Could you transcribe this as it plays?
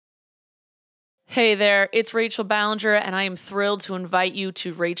Hey there, it's Rachel Ballinger, and I am thrilled to invite you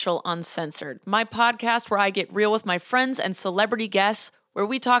to Rachel Uncensored, my podcast where I get real with my friends and celebrity guests, where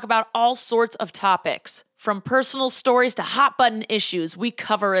we talk about all sorts of topics. From personal stories to hot-button issues, we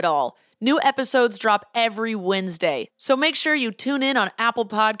cover it all. New episodes drop every Wednesday, so make sure you tune in on Apple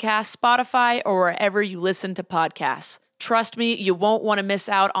Podcasts, Spotify, or wherever you listen to podcasts. Trust me, you won't want to miss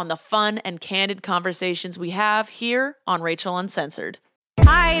out on the fun and candid conversations we have here on Rachel Uncensored.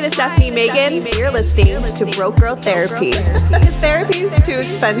 Hi, this is Stephanie Megan. You're listening to Broke Girl Therapy. Because therapy is too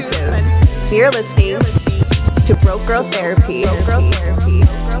expensive. You're listening to Broke Girl Therapy.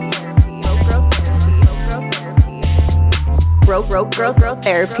 Broke Girl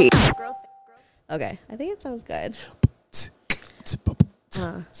Therapy. Okay, I think it sounds good.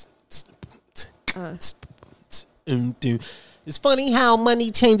 It's funny how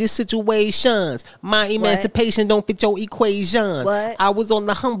money changes situations. My emancipation don't fit your equation. What? I was on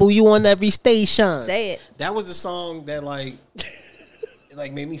the humble, you on every station. Say it. That was the song that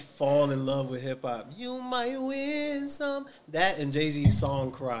it made me fall in love with hip hop. You might win some. That and Jay-Z's song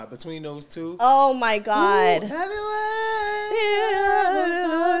 "Cry." Between those two. Oh my God. Ooh, have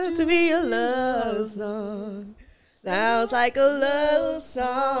you To be a love song. Sounds like a love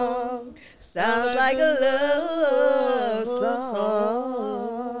song. Sounds like a love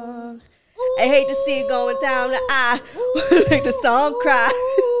song. I hate to see it going down the eye. Make the song cry.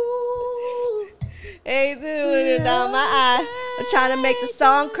 Hey, doing it down my eye. I'm trying to make the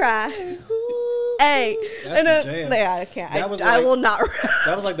song cry. Hey, I can't. I will not rap.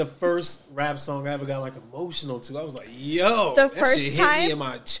 That was like the first rap song I ever got emotional to. I was like, yo, the that first shit time, hit me in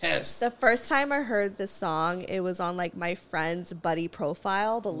my chest. The first time I heard this song, it was on my friend's buddy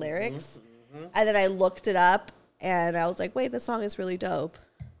profile, the lyrics. And then I looked it up, and I was like, wait, this song is really dope.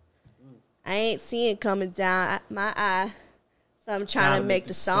 I ain't seeing it coming down my eye, so I'm trying to make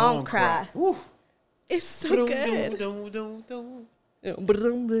the song cry. It's so good. I've been in the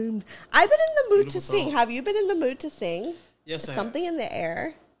mood to sing. Have you been in the mood to sing? Yes, I have. Something in the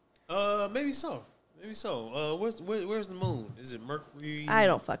air? Maybe so. Where's the moon? Is it Mercury? I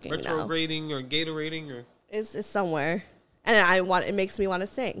don't fucking know. Retrograding or Gatorading or? It's somewhere, and it makes me want to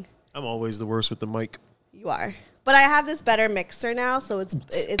sing. I'm always the worst with the mic. You are. But I have this better mixer now, so it's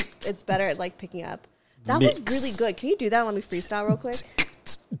better at picking up. That was really good. Can you do that? Let me freestyle real quick.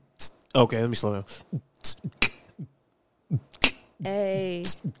 Okay, let me slow down. Hey,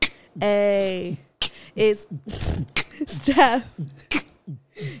 it's Steph.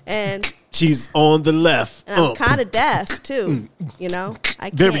 And she's on the left. And I'm kind of deaf too, you know. I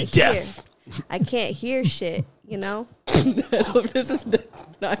can't very deaf. I can't hear shit, you know. This is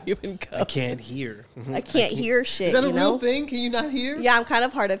not even go. I can't hear. I can't hear shit. Is that a real thing? Can you not hear? Yeah, I'm kind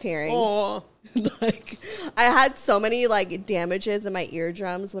of hard of hearing. Aww. I had so many damages in my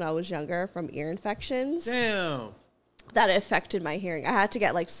eardrums when I was younger from ear infections. Damn. That affected my hearing. I had to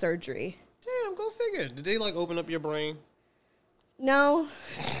get surgery. Damn, go figure. Did they open up your brain? No.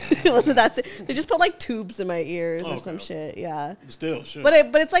 Listen, that's it. They just put tubes in my ears or some shit. Yeah. Still, sure. But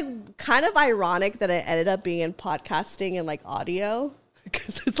it's kind of ironic that I ended up being in podcasting and audio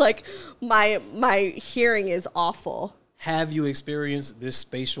because it's my hearing is awful. Have you experienced this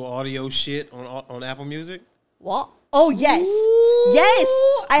spatial audio shit on Apple Music? What? Oh, yes. Ooh. Yes,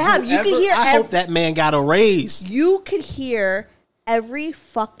 I have. You can hear. I hope that man got a raise. You could hear every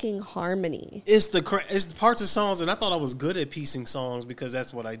fucking harmony. It's the parts of songs, and I thought I was good at piecing songs because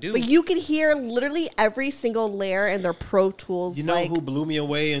that's what I do. But you can hear literally every single layer in their Pro Tools. You know who blew me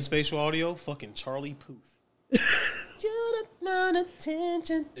away in spatial audio? Fucking Charlie Puth. You don't want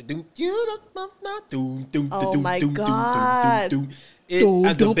attention. Oh my God.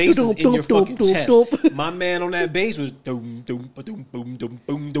 The bass is in your fucking chest. My man on that bass was doom doom doom boom doom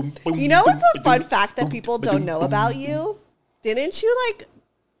boom doom boom. You know what's a fun fact that people don't know about you? Didn't you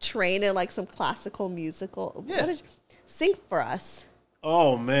train in some classical musical? Yeah. Sing for us.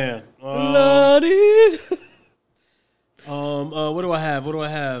 Oh man. What do I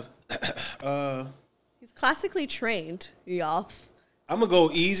have? He's classically trained, y'all. I'm going to go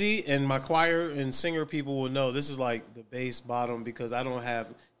easy, and my choir and singer people will know this is the bass bottom because I don't have...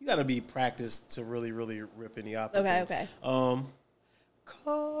 You got to be practiced to really, really rip any opera. Okay.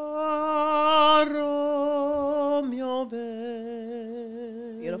 Caro mio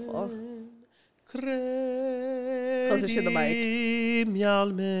ben. Beautiful. Closer to the mic.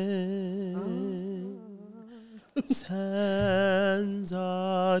 Senza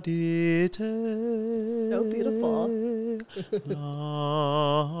di te. So beautiful.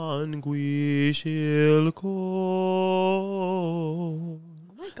 Languisce il cor.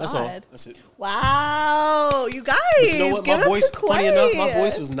 Oh my That's all. That's it. Wow, you guys. But you know what? My voice, funny enough, my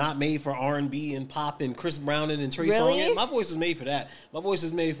voice was not made for R&B and pop and Chris Brown and Trey Songz. My voice was made for that. My voice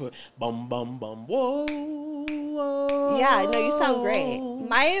is made for bum bum bum whoa. Whoa. Yeah, no, you sound great.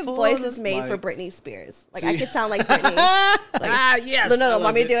 My voice is made for Britney Spears. Like, I could sound like Britney. Yes. No,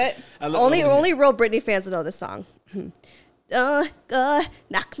 want me to do it? Only real Britney fans will know this song. Don't go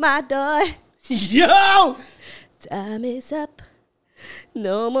knock my door. Yo! Time is up.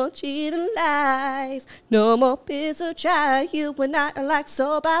 No more cheating lies. No more pistol try. You were not like,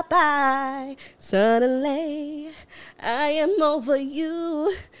 so bye-bye. Suddenly, I am over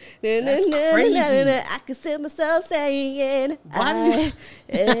you. That's crazy. I can see myself saying, I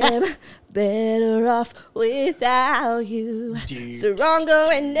am better off without you. Dude. Stronger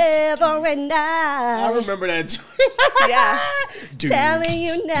and never and I remember that. Yeah. Telling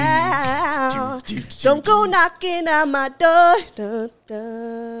you now. Don't go knocking on my door. Dun,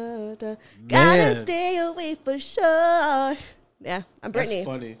 dun, dun. Gotta stay away for sure. Yeah, I'm Britney. That's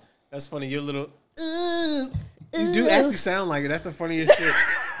funny. That's funny. You're a little. You do actually sound like it. That's the funniest shit.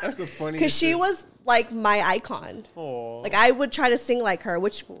 That's the funniest. Because she was like my icon. Aww. Like, I would try to sing like her,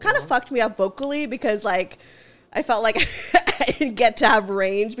 which kind of fucked me up vocally because like I felt like I didn't get to have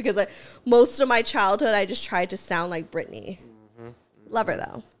range because like, most of my childhood I just tried to sound like Britney. Love her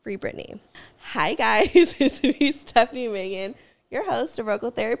though. Free Britney. Hi guys, it's me, Stephanie Megan, your host of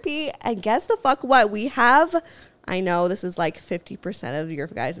Vocal Therapy. And guess the fuck what? We have, I know this is like 50% of your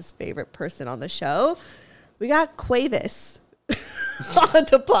guys' favorite person on the show. We got Quavis on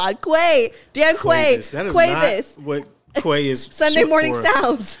the pod. Danquai. That is Quavis. not what Quay is Sunday short morning for.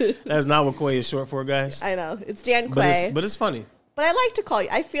 Sounds. That's not what Quay is short for, guys. I know. It's Danquai. But it's funny. But I like to call you.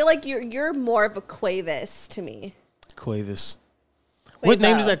 I feel like you're more of a Quavis to me. Quavis. What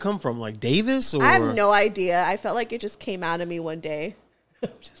name does that come from? Like Davis? Or? I have no idea. I felt like it just came out of me one day.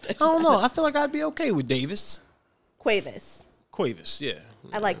 I don't know. I feel like I'd be okay with Davis. Quavis. Yeah.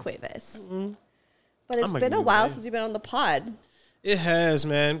 I like Quavis. Mm-hmm. But it's been a while since you've been on the pod. It has,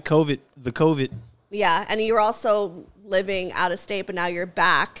 man. The COVID. Yeah, and you were also living out of state, but now you're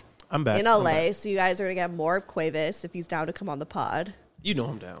back. I'm back. In LA, so you guys are going to get more of Quavis if he's down to come on the pod. You know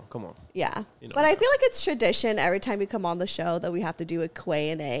I'm down. Come on. Yeah. You know but I feel like it's tradition every time you come on the show that we have to do a Quay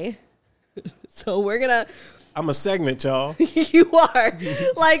and A. So we're going to... I'm a segment, y'all. You are.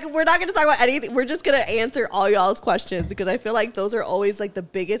 Like, we're not going to talk about anything. We're just going to answer all y'all's questions because I feel like those are always, like, the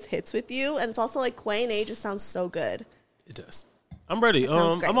biggest hits with you. And it's also, like, Quay and A just sounds so good. It does. I'm ready.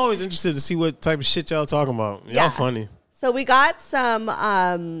 I'm always interested to see what type of shit y'all talking about. Y'all funny. So we got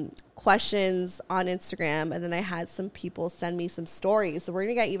some questions on Instagram, and then I had some people send me some stories. So we're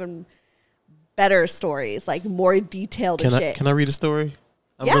going to get even better stories, like more detailed shit. Can I read a story?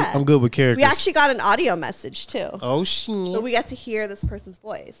 I'm good with characters. We actually got an audio message, too. Oh, shit. So we get to hear this person's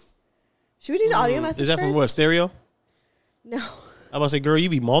voice. Should we do the audio message Is that first? from what, stereo? No. I'm about to say, girl, you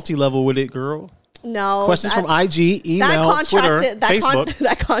be multi-level with it, girl. No. Questions from IG, email, Twitter, Facebook.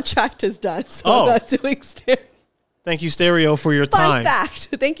 That contract is done, so I'm not doing stereo. Thank you, stereo, for your time. Fun fact.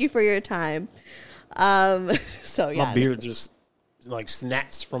 Thank you for your time. So, yeah. My beard just, like,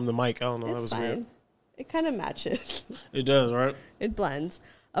 snatched from the mic. I don't know. That was weird. It kind of matches. It does, right? It blends.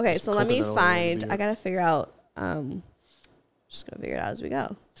 Okay, so let me find. I got to figure out. Just going to figure it out as we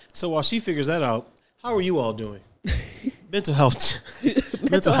go. So while she figures that out, how are you all doing? Mental health.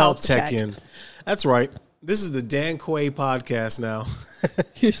 Mental health check-in. That's right. This is the Danquai podcast now.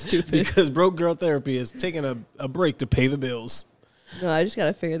 You're stupid. Because Broke Girl Therapy is taking a break to pay the bills. No, I just got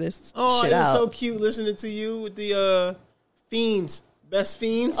to figure this shit out. Oh, it was so cute listening to you with the Fiends. Best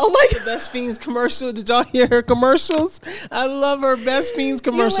Fiends. Oh, my God. The Best Fiends commercial. Did y'all hear her commercials? I love her Best Fiends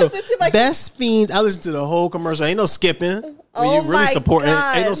commercial. Best Fiends. I listened to the whole commercial. Ain't no skipping. Oh, you really supporting it.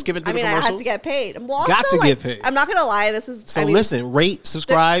 Ain't no skipping through the commercials. I had to get paid. Well, got to get paid. I'm not going to lie. This is... So listen, rate,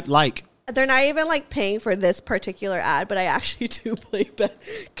 subscribe, like. They're not even like paying for this particular ad, but I actually do play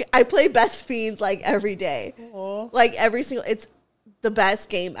I play Best Fiends like every day. Aww. Like every single... It's the best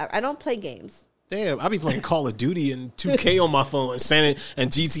game ever. I don't play games. Damn, I be playing Call of Duty and 2K on my phone and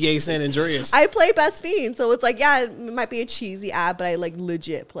GTA San Andreas. I play Best Fiends, so it's like, yeah, it might be a cheesy ad, but I like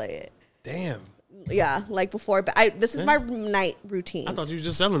legit play it. Damn. Yeah, like before. This is my night routine. I thought you were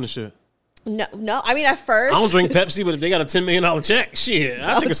just selling the shit. No. I mean, at first, I don't drink Pepsi, but if they got a $10 million check, shit,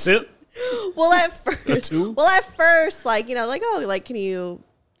 I'll take a sip. Well, at first, or two. Well, at first, like like can you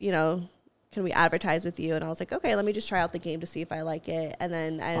can we advertise with you? And I was like, okay, let me just try out the game to see if I like it. And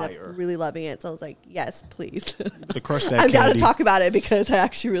then I ended up really loving it. So I was like, yes, please. To crush that I'm candy. down to talk about it because I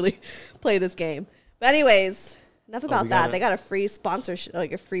actually really play this game. But anyways, enough about that. They got a free sponsorship,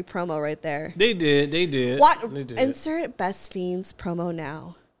 like a free promo right there. They did. What? They did. Insert Best Fiends promo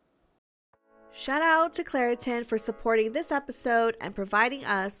now. Shout out to Claritin for supporting this episode and providing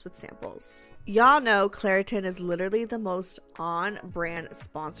us with samples. Y'all know Claritin is literally the most on-brand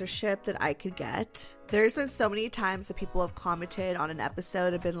sponsorship that I could get. There's been so many times that people have commented on an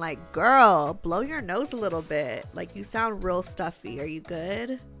episode and been like, girl, blow your nose a little bit. Like, you sound real stuffy. Are you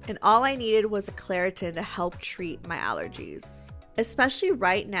good? And all I needed was a Claritin to help treat my allergies. Especially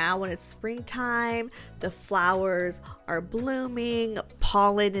right now when it's springtime, the flowers are blooming,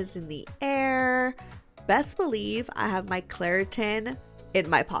 pollen is in the air. Best believe I have my Claritin in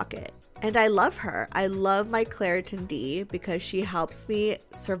my pocket. And I love her. I love my Claritin D because she helps me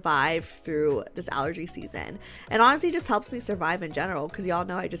survive through this allergy season. And honestly just helps me survive in general because y'all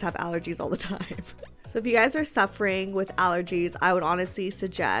know I just have allergies all the time. So if you guys are suffering with allergies, I would honestly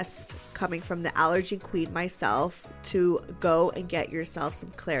suggest, coming from the allergy queen myself, to go and get yourself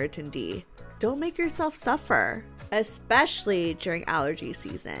some Claritin D. Don't make yourself suffer, especially during allergy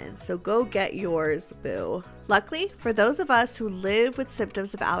season. So go get yours, boo. Luckily, for those of us who live with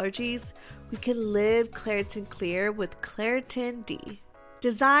symptoms of allergies, we can live Claritin Clear with Claritin D.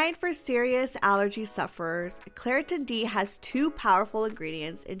 Designed for serious allergy sufferers, Claritin D has 2 powerful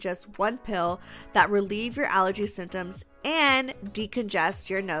ingredients in just one pill that relieve your allergy symptoms and decongest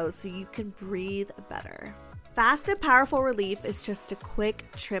your nose so you can breathe better. Fast and powerful relief is just a quick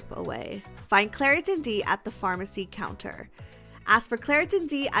trip away. Find Claritin D at the pharmacy counter. Ask for Claritin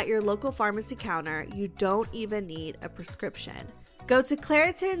D at your local pharmacy counter. You don't even need a prescription. Go to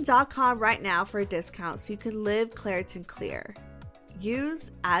Claritin.com right now for a discount so you can live Claritin Clear. Use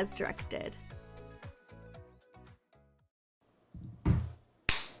as directed. I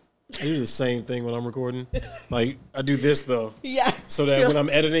do the same thing when I'm recording. Like, I do this, though. Yeah. So that when I'm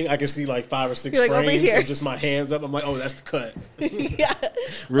editing, I can see like 5 or 6 You're like, over frames here. and just my hands up. I'm like, oh, that's the cut. Yeah.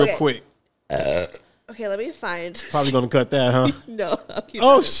 Real Okay. quick. Okay, let me find. Probably going to cut that, huh? No. I'll keep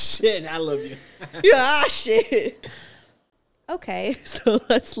Oh, that. shit. I love you. Yeah, shit. Okay, so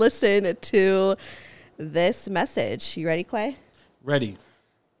let's listen to this message. You ready, Quay? Ready.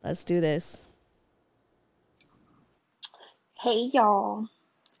 Let's do this. Hey y'all.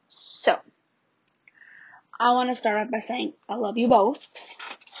 So, I want to start off by saying I love you both.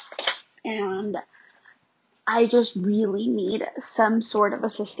 And I just really need some sort of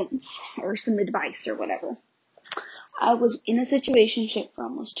assistance or some advice or whatever. I was in a situationship for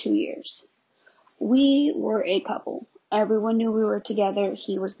almost 2 years. We were a couple. Everyone knew we were together.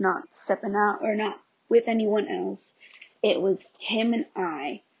 He was not stepping out or not with anyone else. It was him and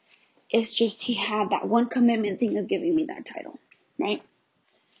I. It's just he had that one commitment thing of giving me that title, right?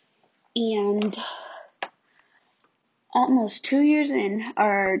 And almost 2 years in,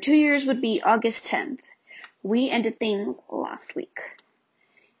 or 2 years would be August 10th, we ended things last week.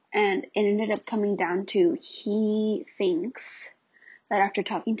 And it ended up coming down to he thinks that after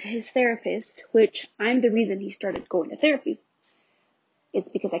talking to his therapist, which I'm the reason he started going to therapy, is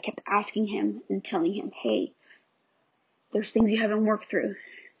because I kept asking him and telling him, hey, there's things you haven't worked through.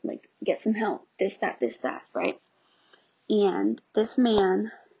 Like, get some help. This, that, right? And this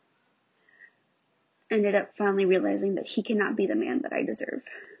man ended up finally realizing that he cannot be the man that I deserve.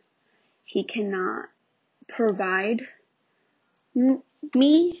 He cannot provide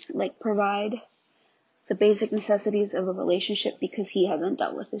provide the basic necessities of a relationship because he hasn't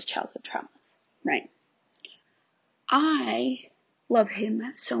dealt with his childhood traumas, right? I love him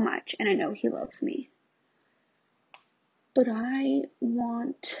so much, and I know he loves me. But I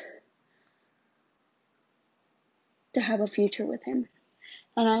want to have a future with him.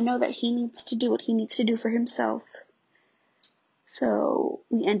 And I know that he needs to do what he needs to do for himself. So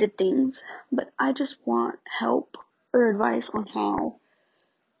we ended things, but I just want help or advice on how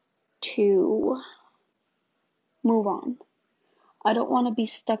to move on. I don't want to be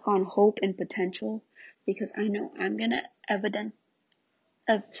stuck on hope and potential because I know I'm going to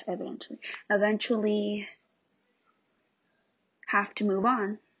eventually have to move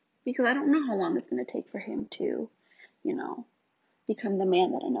on because I don't know how long it's going to take for him to, become the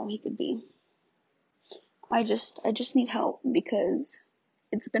man that I know he could be. I just need help because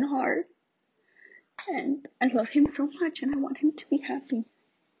it's been hard and I love him so much and I want him to be happy.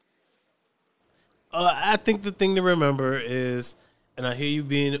 I think the thing to remember is, and I hear you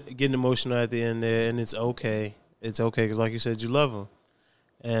getting emotional at the end there, and it's okay. It's okay because, like you said, you love him,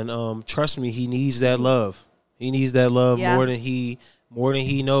 and trust me, he needs that love. He needs that love more than he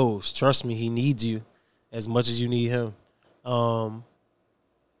knows. Trust me, he needs you as much as you need him.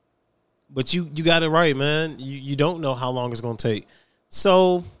 But you got it right, man. You don't know how long it's gonna take,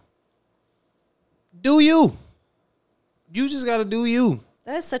 so do you? You just gotta do you.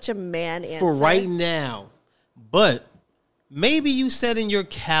 That is such a man answer. For right now. But maybe you set in your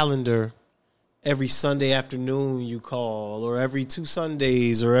calendar every Sunday afternoon you call, or every 2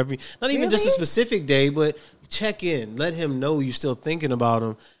 Sundays, or not even just a specific day, but check in. Let him know you're still thinking about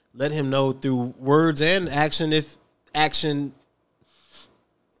him. Let him know through words and action, if action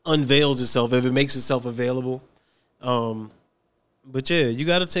unveils itself, if it makes itself available. But yeah, you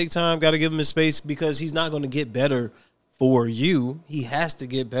got to take time, got to give him his space, because he's not going to get better for you. He has to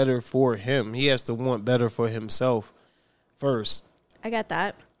get better for him. He has to want better for himself first. I got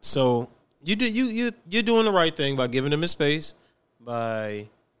that. So you're doing the right thing by giving him his space, by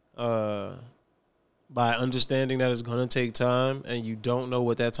understanding that it's going to take time and you don't know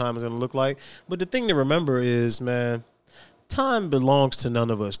what that time is going to look like. But the thing to remember is, man, time belongs to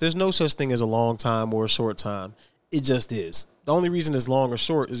none of us. There's no such thing as a long time or a short time. It just is. The only reason it's long or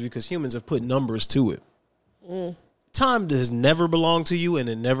short is because humans have put numbers to it. Time has never belonged to you, and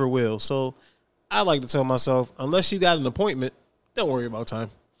it never will. So I like to tell myself, unless you got an appointment, don't worry about time.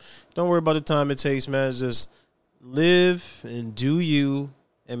 Don't worry about the time it takes, man. Just live and do you,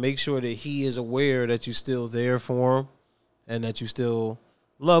 and make sure that he is aware that you're still there for him, and that you still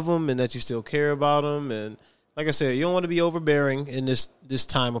love him, and that you still care about him. And like I said, you don't want to be overbearing in this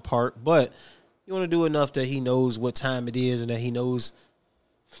time apart, but you want to do enough that he knows what time it is, and that he knows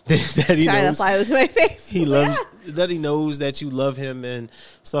that he trying knows to fly with my face. he loves that he knows that you love him and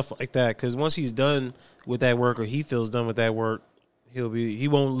stuff like that. Because once he's done with that work, or he feels done with that work, he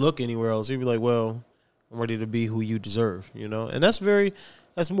won't look anywhere else. He'll be like, well, I'm ready to be who you deserve, you know. And that's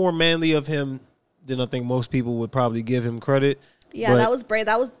more manly of him than I think most people would probably give him credit. Yeah, that was brave.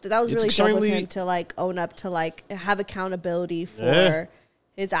 That was really dope of him to like own up to, like, have accountability for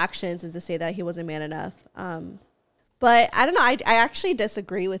his actions, and to say that he wasn't man enough. But I don't know. I actually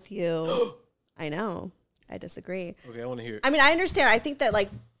disagree with you. I know. I disagree. Okay, I want to hear it. I mean, I understand. I think that, like,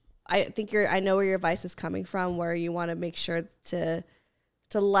 I know where your advice is coming from, where you want to make sure to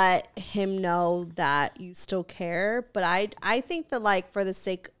let him know that you still care. But I think that, like, for the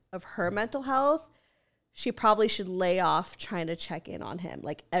sake of her mental health, she probably should lay off trying to check in on him,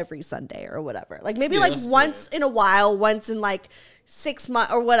 like, every Sunday or whatever. Like, maybe once in a while, once in like 6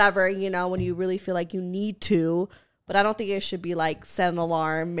 months or whatever, you know, when you really feel like you need to. But I don't think it should be like set an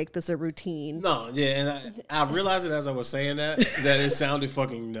alarm, make this a routine. No, yeah, and I realized it as I was saying that it sounded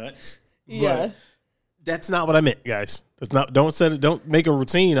fucking nuts. Yeah. But that's not what I meant, guys. That's not. Don't make a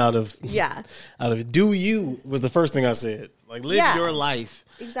routine out of it. Do you was the first thing I said. Like, live your life.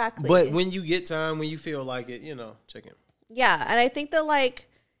 Exactly. But when you get time, when you feel like it, you know, check in. Yeah, and I think that, like,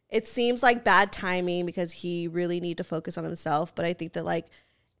 it seems like bad timing because he really need to focus on himself. But I think that, like,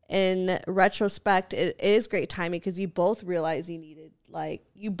 in retrospect, it is great timing because you both realize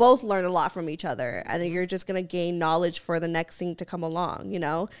you both learn a lot from each other, and you're just going to gain knowledge for the next thing to come along, you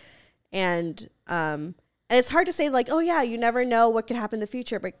know? And it's hard to say, like, oh yeah, you never know what could happen in the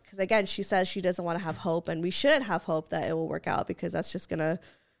future. But because, again, she says she doesn't want to have hope, and we shouldn't have hope that it will work out, because that's just going to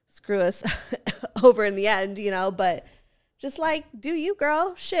screw us over in the end, you know? But just, like, do you,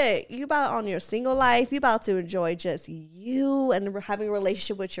 girl. Shit, you about on your single life. You about to enjoy just you and having a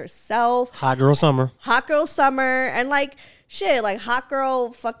relationship with yourself. Hot girl summer. And, like, shit, like, hot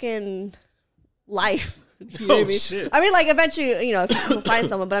girl fucking life. You know what I mean? Shit. I mean, like, eventually, you know, if you find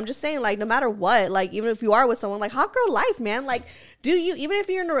someone, but I'm just saying, like, no matter what, like, even if you are with someone, like, hot girl life, man. Like, do you, even if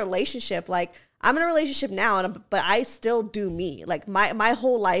you're in a relationship, like, I'm in a relationship now, but I still do me. Like, my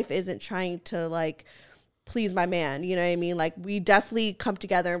whole life isn't trying to, like, please my man, you know what I mean? Like, we definitely come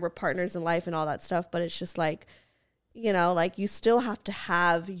together and we're partners in life and all that stuff, but it's just like, you know, like, you still have to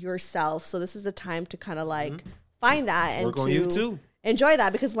have yourself. So this is the time to kind of, like, find that and work on you too. Enjoy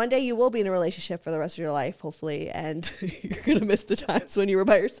that, because one day you will be in a relationship for the rest of your life, hopefully, and you're gonna miss the times when you were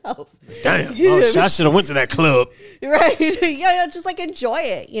by yourself. Damn, I should have went to that club. Right? Yeah, just, like, enjoy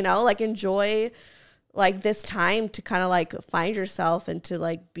it, you know, like, enjoy, like, this time to kind of, like, find yourself and to,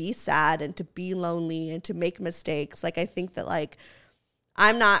 like, be sad and to be lonely and to make mistakes. Like, I think that, like,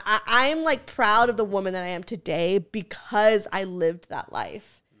 I'm like proud of the woman that I am today because I lived that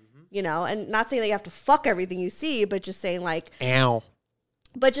life, you know, and not saying that you have to fuck everything you see, but just saying, like, ow.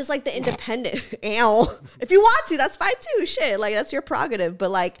 But just, like, the independent, ow. If you want to, that's fine too. Shit, like, that's your prerogative. But,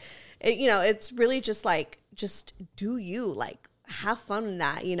 like, you know, it's really just, like, just do you, like, have fun in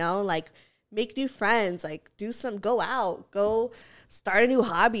that, you know, like, make new friends, like, go out, go start a new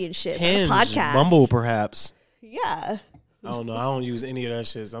hobby and shit. Hinge, like a podcast. Bumble, perhaps. Yeah. I don't know. I don't use any of that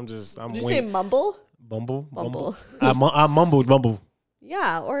shit. I'm Did you say mumble? Bumble. I mumbled Bumble.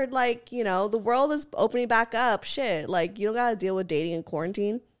 Yeah, or, like, you know, the world is opening back up. Shit, like, you don't gotta deal with dating in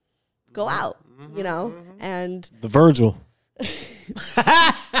quarantine. Go out, you know, and the Virgil. the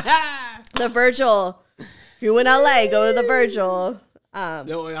Virgil. If you're in LA, go to the Virgil.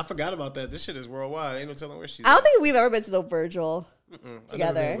 No, I forgot about that. This shit is worldwide. Ain't no telling where she's I don't at. think we've ever been to the Virgil I never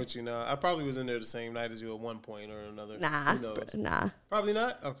together. been with you now. I probably was in there the same night as you at one point or another. Nah, Who knows? nah. Probably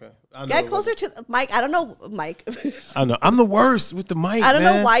not? Okay. I know Get it closer wasn't. to Mike. I don't know, Mike. I know. I'm the worst with the mic, I don't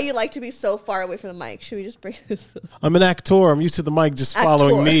know man. why you like to be so far away from the mic. Should we just bring this up? I'm an actor. I'm used to the mic just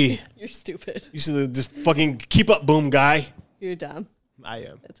following Actor. me. You're stupid. You should just fucking keep up, boom guy. You're dumb. I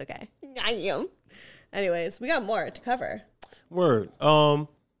am. It's okay. I am. Anyways, we got more to cover. Word. But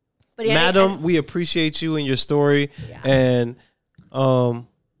yeah, Madam, we appreciate you and your story. Yeah. And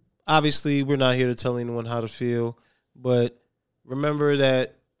obviously, we're not here to tell anyone how to feel. But remember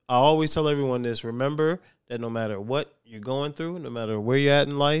that I always tell everyone this. Remember that no matter what you're going through, no matter where you're at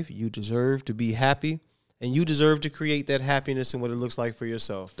in life, you deserve to be happy. And you deserve to create that happiness and what it looks like for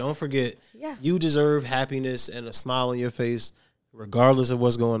yourself. Don't forget, you deserve happiness and a smile on your face, regardless of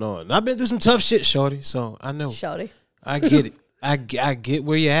what's going on. And I've been through some tough shit, shorty, so I know. Shorty. I get it. I get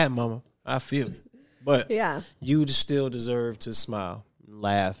where you're at, mama. I feel you. But you still deserve to smile,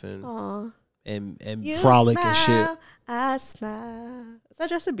 laugh, and You frolic smile, and shit. I smile. Is that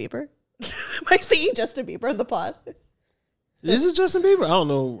Justin Bieber? Am I singing Justin Bieber in the pod? Is it Justin Bieber? I don't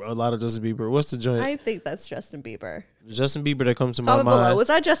know a lot of Justin Bieber. What's the joint? I think that's Justin Bieber. Justin Bieber that comes to my Comment mind. below. Was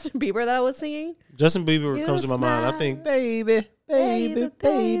that Justin Bieber that I was singing? Justin Bieber You comes to my mind. I smile, think, baby, baby.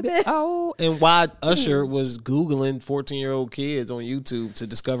 oh. And why Usher was Googling 14-year-old kids on YouTube to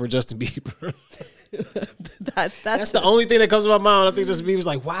discover Justin Bieber. That's the only thing that comes to my mind. I think Justin Bieber's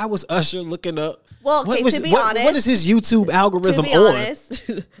like, why was Usher looking up? Well, okay, to be honest. What is his YouTube algorithm To be on? honest,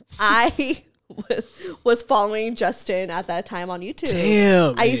 I was following Justin at that time on YouTube.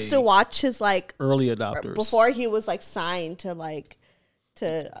 Damn. I used to watch his early adopters. before he was signed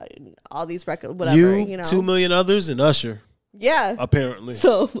to all these records, whatever, you know. 2 million others, and Usher. Yeah. Apparently.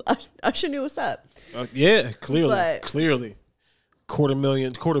 So Usher knew what's up. Yeah, clearly. But- Clearly. Quarter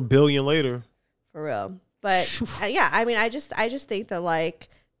billion later. For real. But yeah, I mean, I just think that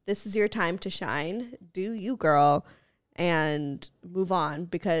this is your time to shine. Do you, girl, and move on,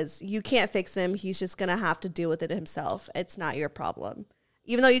 because you can't fix him. He's just going to have to deal with it himself. It's not your problem.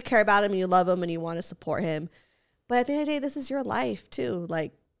 Even though you care about him and you love him and you want to support him. But at the end of the day, this is your life too.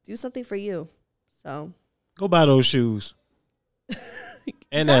 Do something for you. So go buy those shoes.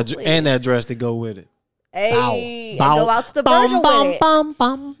 And Exactly. that dress to go with it. Hey, Bow. and go out to the Bum, Virgil bum, with it. bum,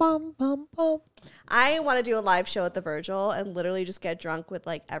 bum, bum, bum, bum. I want to do a live show at the Virgil and literally just get drunk with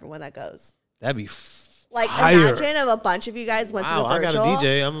everyone that goes. That'd be fire. Imagine if a bunch of you guys went to the I Virgil. got a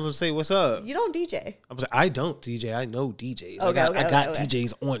DJ. I'm gonna say what's up. You don't DJ. I don't DJ. I know DJs. Okay, I got okay.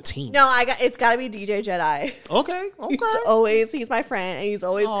 DJs on team. No, it's got to be DJ Jedi. Okay. He's my friend, and he's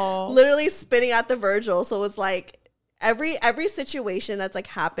always literally spinning at the Virgil. So it's every situation that's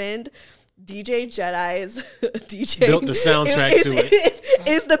happened, DJ Jedi's DJ built the soundtrack to it.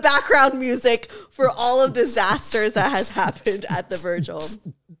 Is the background music for all of disasters that has happened at the Virgil.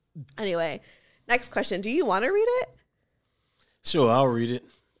 Anyway, next question. Do you want to read it? Sure, I'll read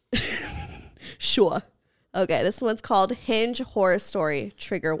it. Sure. Okay, this one's called Hinge Horror Story.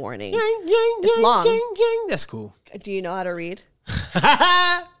 Trigger warning. It's long. That's cool. Do you know how to read?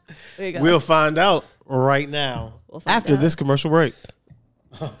 There you go. We'll find out right now after this commercial break.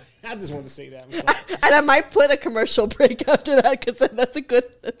 I just wanted to say that. And I might put a commercial break after that, because that's a good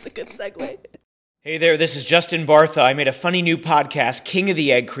segue. Hey there, this is Justin Bartha. I made a funny new podcast, King of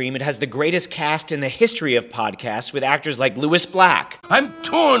the Egg Cream. It has the greatest cast in the history of podcasts, with actors like Louis Black, I'm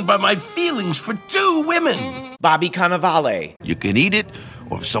torn by my feelings for two women. Bobby Cannavale, You can eat it,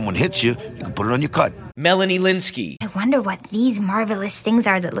 or if someone hits you, you can put it on your cut. Melanie Linsky, I wonder what these marvelous things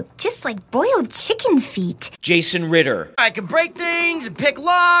are that look just like boiled chicken feet. Jason Ritter, I can break things and pick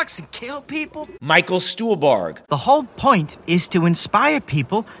locks and kill people. Michael Stuhlbarg, The whole point is to inspire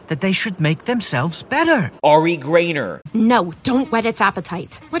people that they should make themselves better. Ari Grainer, No, don't whet its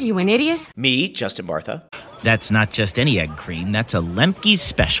appetite. What are you, an idiot? me, Justin Bartha, That's not just any egg cream, that's a Lemke's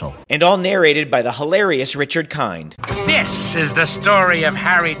special. and all narrated by the hilarious Richard Kind. This is the story of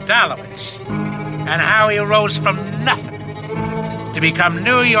Harry Dalowitz and how he rose from nothing to become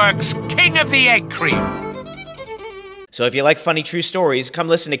New York's King of the Egg Cream. So if you like funny true stories, come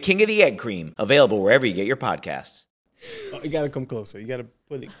listen to King of the Egg Cream, available wherever you get your podcasts. You gotta come closer. You gotta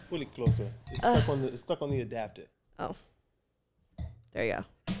put it closer. It's stuck on the adapter. Oh, there you go.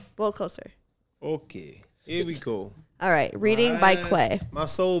 A little closer. Okay, here we go. All right, reading by Quay. My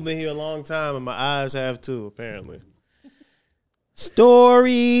soul been here a long time, and my eyes have too, apparently.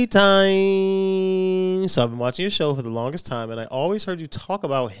 Story time. So I've been watching your show for the longest time, and I always heard you talk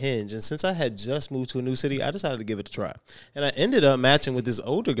about Hinge. And since I had just moved to a new city, I decided to give it a try. And I ended up matching with this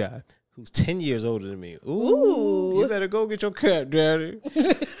older guy. who's 10 years older than me. Ooh. You better go get your cat, daddy.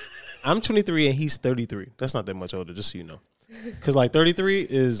 I'm 23 and he's 33. That's not that much older, just so you know. Because, like, 33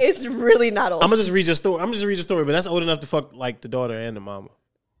 is... It's really not old. I'm going to just read your story. But that's old enough to fuck, like, the daughter and the mama.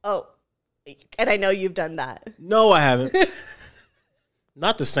 Oh. And I know you've done that. No, I haven't.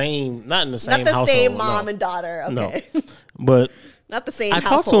 Not in the same household. Not the same mom and daughter. Okay. No. But... Not the same I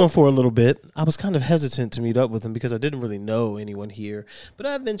household. talked to him for a little bit. I was kind of hesitant to meet up with him because I didn't really know anyone here. But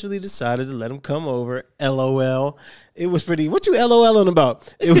I eventually decided to let him come over. LOL. It was pretty... What you LOLing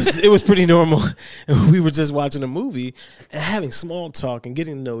about? It was pretty normal. We were just watching a movie and having small talk and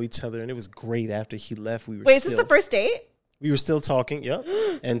getting to know each other. And it was great after he left. Wait, is this the first date? We were still talking, yep.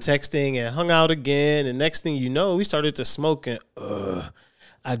 And texting and hung out again. And next thing you know, we started to smoke. And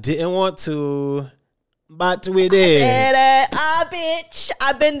I didn't want to... But we did. Bitch.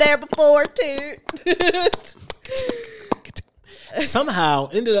 I've been there before, too. Somehow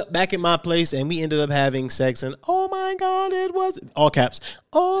ended up back in my place and we ended up having sex. And oh my God, it was, all caps,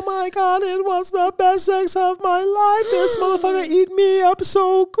 oh my God, it was the best sex of my life. This motherfucker eat me up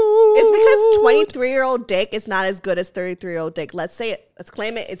so good. It's because 23-year-old dick is not as good as 33-year-old dick. Let's say it. Let's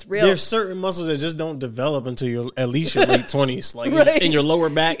claim it. It's real. There's certain muscles that just don't develop until at least your late 20s. Like right. in your lower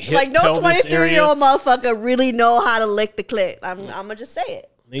back, hip, like no pelvis 23-year-old motherfucker really know how to lick the clit. I'm going to just say it.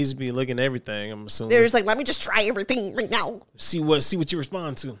 Needs to be looking at everything, I'm assuming. They're just like, let me just try everything right now. See what you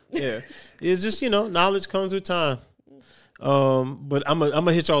respond to. Yeah. It's just, knowledge comes with time. But I'm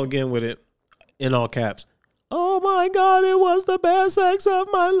gonna hit y'all again with it in all caps. Oh my God, it was the best sex of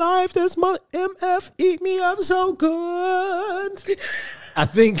my life. This MF eat me up so good. I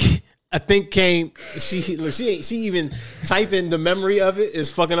think came she even typing the memory of it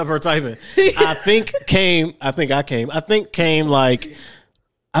is fucking up her typing. I think came like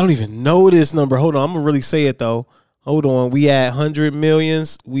I don't even know this number. Hold on. I'm going to really say it, though. Hold on. We at 100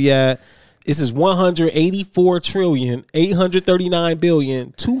 millions. This is 184 trillion, 839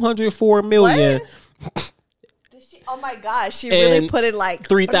 billion, 204 million. Oh, my gosh. She really put it like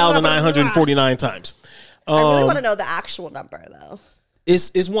 3,949 times. I really want to know the actual number, though.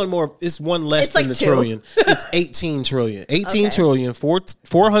 It's one more. It's one less than the trillion. It's 18 trillion. 18 trillion,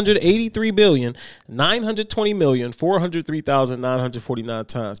 483 billion, 920 million, 403,949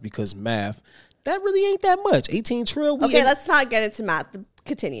 times because math. That really ain't that much. 18 trillion. Okay, let's not get into math.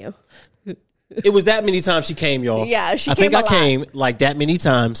 Continue. It was that many times she came, y'all. Yeah, I think I came like that many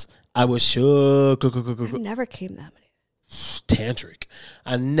times. I was shook. I never came that many. Tantric.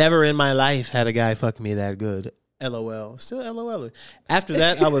 I never in my life had a guy fuck me that good. LOL. Still LOL. After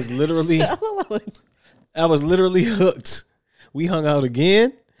that, I was literally hooked. We hung out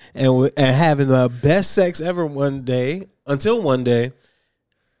again and having the best sex ever one day. Until one day,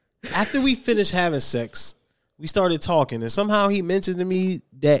 after we finished having sex, we started talking. And somehow he mentioned to me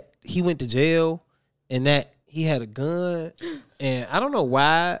that he went to jail and that he had a gun. And I don't know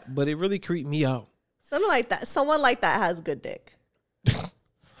why, but it really creeped me out. Someone like that has good dick.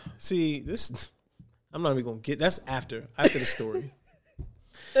 See, this... I'm not even going to get... That's after the story.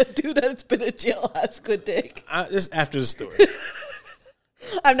 A dude that's been in jail has good dick. This after the story.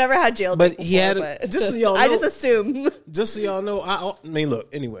 I've never had jail dick before, he had... Just so y'all know... I just assume. Just so y'all know... I mean, look,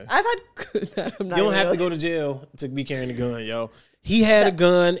 anyway. I've had... You don't have to go to jail to be carrying a gun, yo. He had a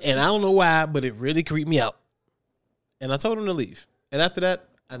gun, and I don't know why, but it really creeped me out. And I told him to leave. And after that,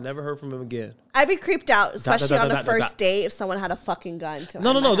 I never heard from him again. I'd be creeped out, especially on the first date, if someone had a fucking gun to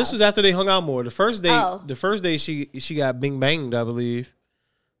No. This was after they hung out more. The first date, she got bing banged, I believe.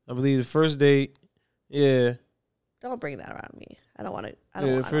 The first date, yeah. Don't bring that around me. I don't want to.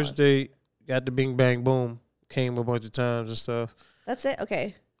 The first date, got the bing bang boom, came a bunch of times and stuff. That's it?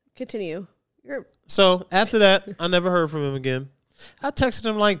 Okay. Continue. So after that, I never heard from him again. I texted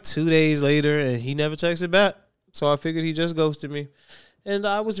him like 2 days later, and he never texted back. So I figured he just ghosted me. And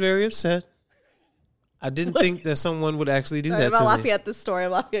I was very upset. I didn't think that someone would actually do that to me. I'm not laughing at this story. I'm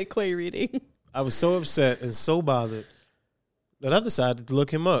laughing at Quay reading. I was so upset and so bothered that I decided to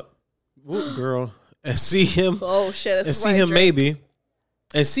look him up. Whoop, girl. And see him. Oh, shit. And see him maybe.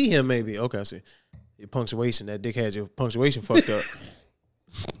 And see him maybe. Okay, I see. Your punctuation. That dick had your punctuation fucked up.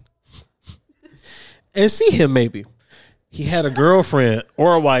 And see him maybe. He had a girlfriend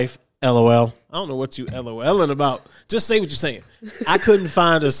or a wife. LOL. I don't know what you LOLing about. Just say what you're saying. I couldn't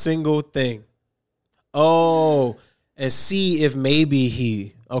find a single thing. Oh, and see if maybe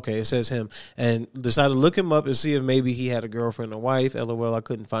he. Okay, it says him. And decided to look him up and see if maybe he had a girlfriend or wife. LOL, I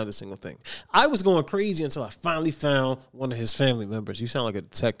couldn't find a single thing. I was going crazy until I finally found one of his family members. You sound like a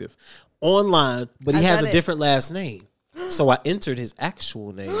detective. Online, but he has a different last name. So I entered his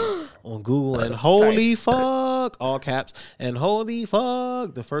actual name on Google and holy fuck. fuck, all caps, and holy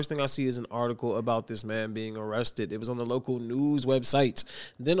fuck. The first thing I see is an article about this man being arrested. It was on the local news websites.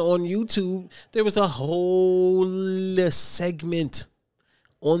 Then on YouTube, there was a whole segment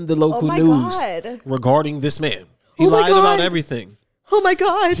on the local news regarding this man. He lied about everything. Oh my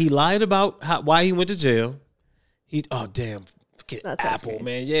God. He lied about why he went to jail. Forget Apple,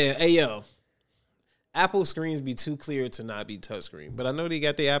 man. Yeah, hey, yo. Apple screens be too clear to not be touchscreen. But I know they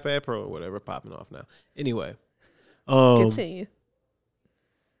got the iPad Pro or whatever popping off now. Anyway. Continue.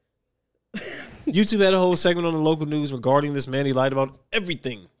 YouTube had a whole segment on the local news regarding this man. He lied about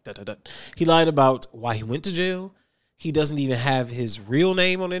everything. He lied about why he went to jail. He doesn't even have his real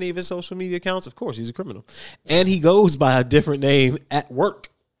name on any of his social media accounts. Of course, he's a criminal. And he goes by a different name at work.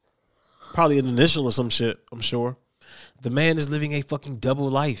 Probably an initial or some shit, I'm sure. The man is living a fucking double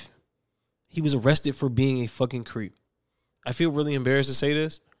life. He was arrested for being a fucking creep. I feel really embarrassed to say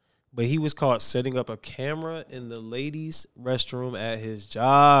this, but he was caught setting up a camera in the ladies' restroom at his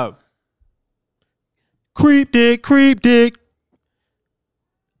job. Creep dick, creep dick.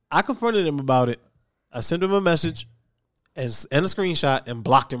 I confronted him about it. I sent him a message and a screenshot and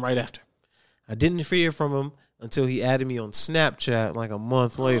blocked him right after. I didn't hear from him until he added me on Snapchat like a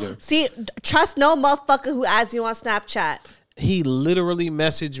month later. See, trust no motherfucker who adds you on Snapchat. He literally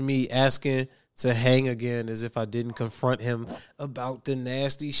messaged me asking to hang again as if I didn't confront him about the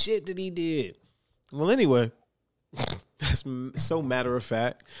nasty shit that he did. Well, anyway, that's so matter of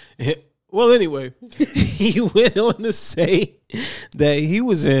fact. Well, anyway, he went on to say that he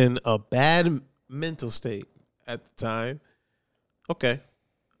was in a bad mental state at the time. Okay.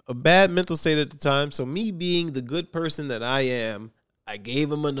 A bad mental state at the time. So me being the good person that I am, I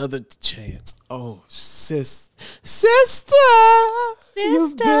gave him another chance. Oh, sister,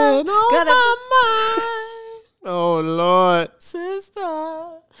 you've been on my mind. Oh, Lord,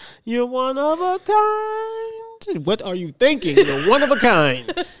 sister, you're one of a kind. What are you thinking? You're one of a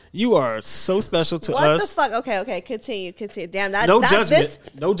kind. You are so special to us. What the fuck? Okay, continue. Damn, no judgment.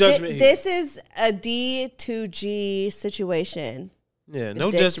 No judgment here. This is a D2G situation. Yeah,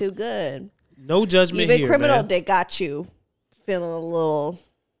 no judgment. Too good. No judgment Even here, criminal man. dick got you feeling a little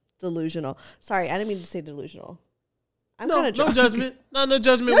delusional. Sorry, I didn't mean to say delusional. No judgment. No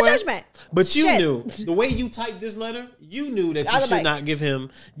judgment. No judgment. But you knew the way you typed this letter. You knew that you should not give him.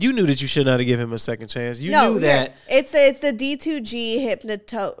 You knew that you should not give him a second chance. You knew that it's the D2G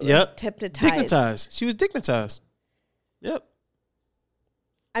Yep. Hypnotized. Dignitized. She was dignitized. Yep.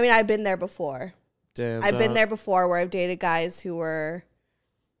 I mean, I've been there before. Damn. I've been there before where I've dated guys who were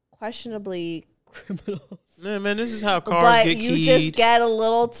questionably criminals. Yeah, man, this is how cars get keyed. But you just get a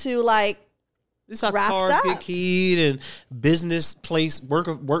little too this is how cars get keyed and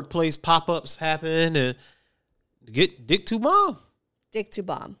workplace pop-ups happen and get dick to bomb. Dick to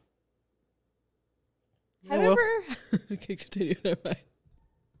bomb. Have you ever? Okay, continue. Never mind.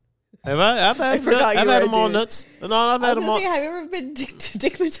 Have I? I've had them all nuts. No, I've had them all. Have you ever been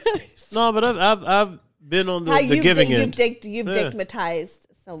dickmatized? No, but I've been on the giving end. You've dickmatized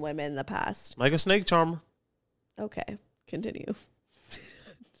some women in the past, like a snake charmer. Okay, continue.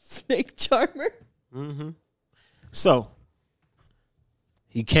 Snake charmer. Mm-hmm. So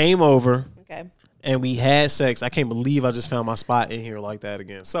he came over. Okay. And we had sex. I can't believe I just found my spot in here like that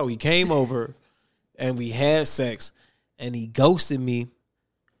again. So he came over, and we had sex, and he ghosted me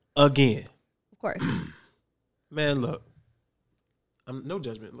again. Of course. Man, look. No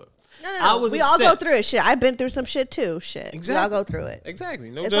judgment. Look. No. We all go through it. Shit. I've been through some shit too. Shit. Exactly. We all go through it.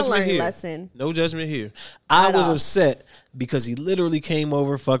 Exactly. No it's judgment a learning here. Lesson. No judgment here. I was upset because he literally came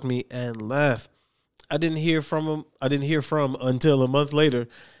over, fucked me, and left. I didn't hear from him. Until a month later.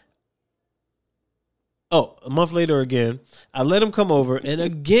 Oh, a month later again. I let him come over, and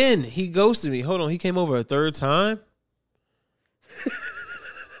again he ghosted me. Hold on, he came over a third time?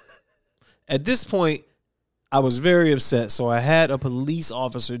 At this point, I was very upset, so I had a police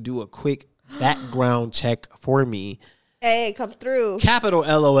officer do a quick background check for me. Hey, come through. Capital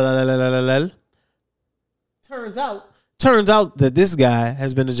LOL. Turns out that this guy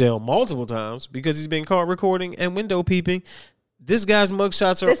has been to jail multiple times because he's been caught recording and window peeping. This guy's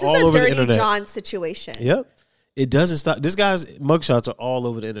mugshots are all over the internet. This is a Dirty John situation. Yep. It doesn't stop. This guy's mugshots are all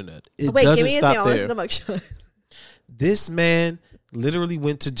over the internet. It Wait, doesn't give me stop his there. the mugshot. This man literally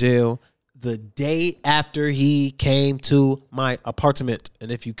went to jail the day after he came to my apartment.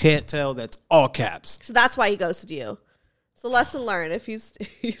 And if you can't tell, that's all caps. So that's why he ghosted you. So lesson learned. If he's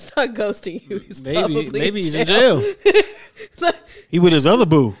not ghosting you, he's maybe he's in jail. He with his other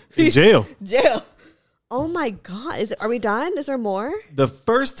boo in jail. Jail. Oh my God. Are we done? Is there more? The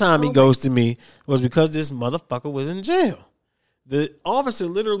first time he ghosted me was because this motherfucker was in jail. The officer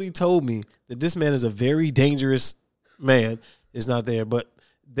literally told me that this man is a very dangerous man. Is not there, but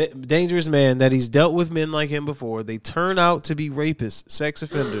the dangerous man, that he's dealt with men like him before. They turn out to be rapists, sex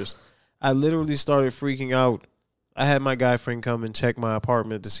offenders. I literally started freaking out. I had my guy friend come and check my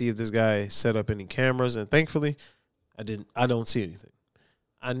apartment to see if this guy set up any cameras, and thankfully, I don't see anything.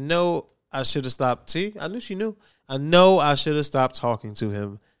 I know I should have stopped. See, I knew she knew. I know I should have stopped talking to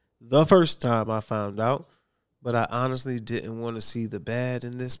him the first time I found out, but I honestly didn't want to see the bad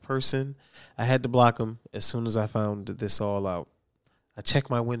in this person. I had to block him as soon as I found this all out. I check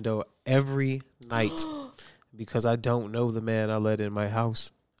my window every night because I don't know the man I let in my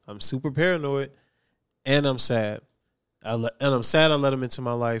house. I'm super paranoid, and I'm sad. I'm sad I let him into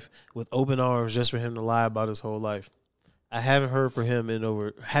my life with open arms just for him to lie about his whole life. I haven't heard from him in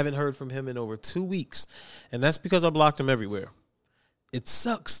over 2 weeks, and that's because I blocked him everywhere. It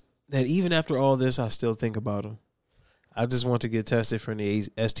sucks that even after all this, I still think about him. I just want to get tested for any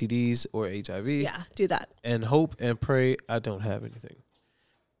STDs or HIV. Yeah, do that. And hope and pray I don't have anything.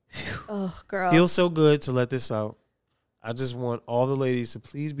 Oh, girl. Feels so good to let this out. I just want all the ladies to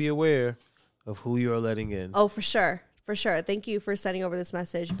please be aware of who you are letting in. Oh, for sure. For sure. Thank you for sending over this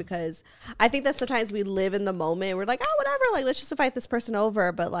message, because I think that sometimes we live in the moment. We're like, oh, whatever. Like, let's just invite this person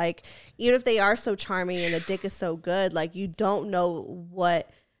over. But, like, even if they are so charming and the dick is so good, like, you don't know what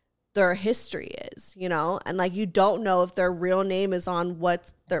their history is, you know? And, like, you don't know if their real name is on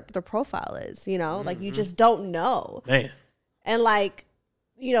what their profile is, you know? Mm-hmm. Like, you just don't know. Man. And, like,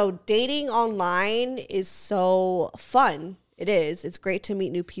 you know, dating online is so fun. It is. It's great to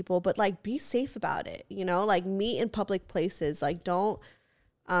meet new people, but, like, be safe about it, you know? Like, meet in public places. Like, don't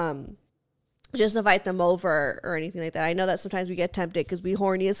just invite them over or anything like that. I know that sometimes we get tempted because we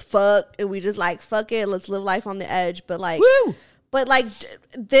horny as fuck and we just, like, fuck it, let's live life on the edge. But, like, woo! But, like,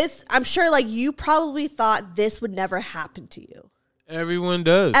 this, I'm sure, like, you probably thought this would never happen to you. Everyone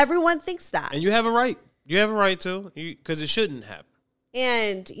does. Everyone thinks that. And you have a right. You have a right to, because it shouldn't happen.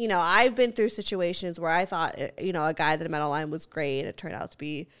 And, you know, I've been through situations where I thought, you know, a guy that I met online was great, and it turned out to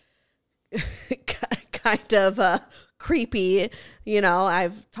be kind of creepy. You know,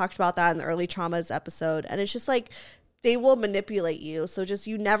 I've talked about that in the early traumas episode. And it's just like, they will manipulate you. So just,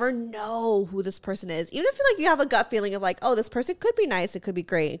 you never know who this person is. Even if like you have a gut feeling of like, oh, this person could be nice, it could be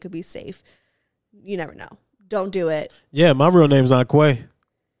great, it could be safe. You never know. Don't do it. Yeah, my real name's not Quay.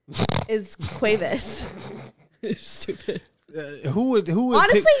 It's Quavis. Stupid. Who would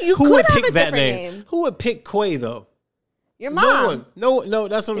honestly pick, you who could would have pick a that different name? name. Who would pick Quay though? Your mom. No,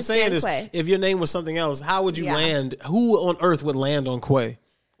 that's what I'm It's saying Danquai. is, if your name was something else, how would you land? Who on earth would land on Quay,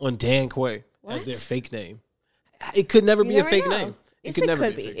 on Danquai as their fake name? It could never be a fake name. Yes, it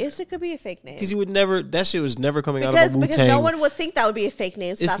could be. Yes, it could be a fake name. Because you would never. That shit was never coming out of a Wu-Tang. Because no one would think that would be a fake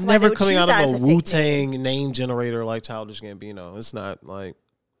name. So it's that's never why they coming would out choose of that a as fake Wu-Tang name generator like Childish Gambino. It's not like.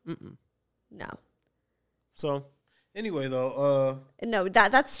 No. So, anyway, though. No,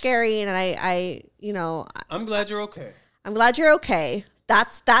 that's scary, and I you know. I'm glad you're okay. I'm glad you're okay.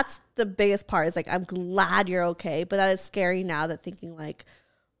 That's the biggest part. Is like, I'm glad you're okay, but that is scary now. That thinking like,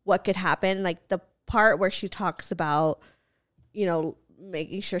 what could happen? Like the part where she talks about, you know,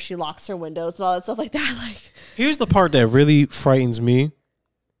 making sure she locks her windows and all that stuff like that. Like, here's the part that really frightens me.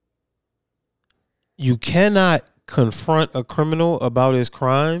 You cannot confront a criminal about his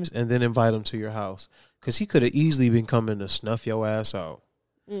crimes and then invite him to your house, because he could have easily been coming to snuff your ass out.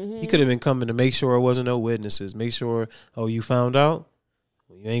 Mm-hmm. He could have been coming to make sure there wasn't no witnesses, make sure, oh, you found out?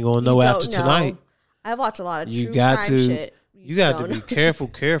 Well, you ain't gonna know after tonight. I've watched a lot of you true got crime to shit. You got to be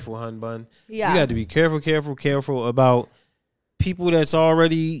careful, hun bun. Yeah. You got to be careful about people that's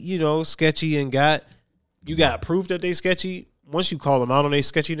already, you know, sketchy and you got proof that they sketchy. Once you call them out on their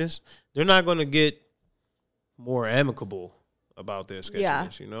sketchiness, they're not going to get more amicable about their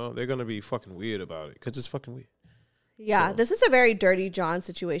sketchiness, you know? They're going to be fucking weird about it because it's fucking weird. Yeah, so. This is a very Dirty John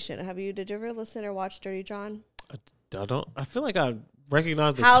situation. Did you ever listen or watch Dirty John? I feel like I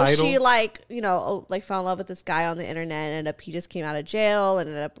recognize the How title. she fell in love with this guy on the internet, and he just came out of jail and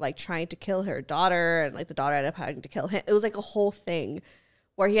ended up like trying to kill her daughter, and like the daughter ended up having to kill him. It was like a whole thing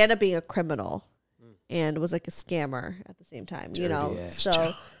where he ended up being a criminal and was like a scammer at the same time, you know? So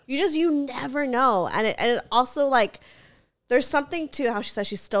John. You never know. And it also like, there's something to how she says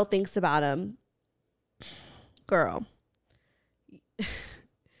she still thinks about him. Girl.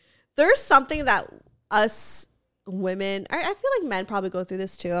 There's something that us women, I feel like men probably go through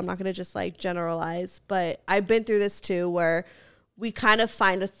this too. I'm not going to just like generalize, but I've been through this too, where we kind of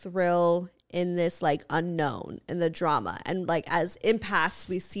find a thrill in this like unknown, in the drama. And like as empaths,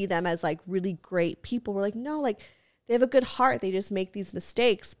 we see them as like really great people. We're like, no, like they have a good heart. They just make these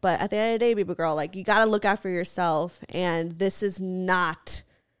mistakes. But at the end of the day, baby girl, like, you got to look out for yourself. And this is not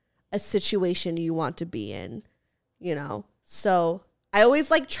a situation you want to be in, you know? So I always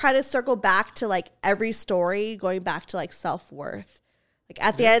like try to circle back to like every story, going back to like self-worth. Like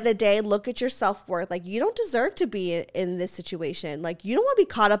at the end of the day, look at your self-worth. Like, you don't deserve to be in this situation. Like, you don't want to be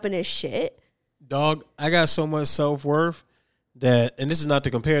caught up in his shit. Dog, I got so much self-worth that, and this is not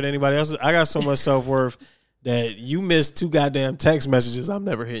to compare to anybody else, I got so much self-worth that you missed 2 goddamn text messages, I'm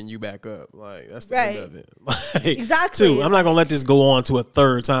never hitting you back up. Like, that's the end of it. Like, exactly. 2, I'm not going to let this go on to a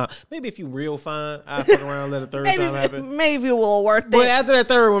third time. Maybe if you real fine, I fuck around and let a third time happen. Maybe it will worth it. But after that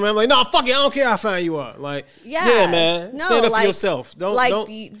third one, man, I'm like, no, fuck it. I don't care how fine you are. Like, yeah man. No, stand up like, for yourself. Don't.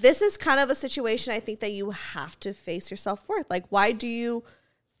 This is kind of a situation I think that you have to face your self-worth. Like, why do you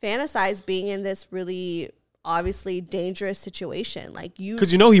fantasize being in this really obviously dangerous situation? Like,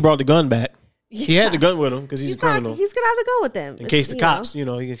 because you know he brought the gun back. He had the gun with him because he's a criminal. He's gonna have to go with them in case the cops,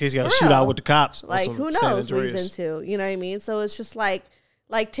 in case he got to shoot out with the cops. Like, who knows what he's into? You know what I mean? So it's just like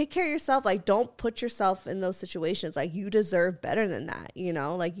take care of yourself. Like, don't put yourself in those situations. Like, you deserve better than that. You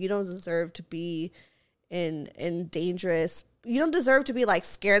know, like, you don't deserve to be in dangerous. You don't deserve to be like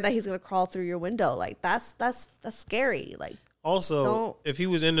scared that he's gonna crawl through your window. Like, that's scary. Like. Also, if he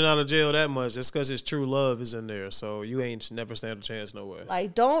was in and out of jail that much, it's because his true love is in there. So you ain't never stand a chance nowhere.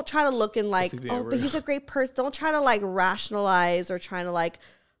 Like, don't try to look in like, but he's a great person. Don't try to like rationalize or trying to like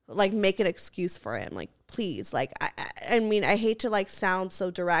make an excuse for him. Like, please. Like, I mean, I hate to like sound so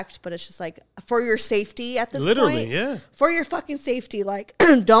direct, but it's just like for your safety at this point. Yeah. For your fucking safety, like,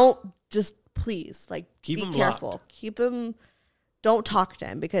 don't just please like be careful. Locked. Keep him. Don't talk to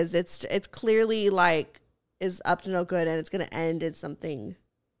him because it's clearly like is up to no good and it's going to end in something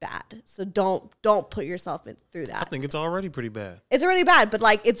bad. So don't put yourself through that. I think it's already pretty bad. It's already bad, but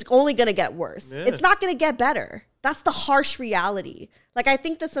like it's only going to get worse. Yeah. It's not going to get better. That's the harsh reality. Like, I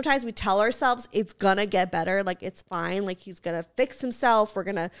think that sometimes we tell ourselves it's going to get better. Like, it's fine. Like, he's going to fix himself. We're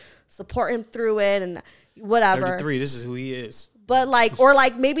going to support him through it and whatever. 33, this is who he is. But like, or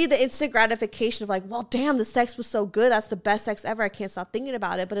like maybe the instant gratification of like, well, damn, the sex was so good. That's the best sex ever. I can't stop thinking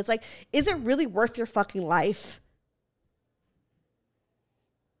about it. But it's like, is it really worth your fucking life?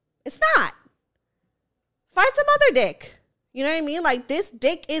 It's not. Find some other dick. You know what I mean? Like, this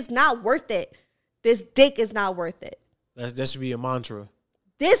dick is not worth it. This dick is not worth it. That should be a mantra.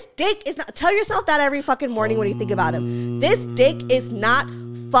 This dick is not. Tell yourself that every fucking morning when you think about him. This dick is not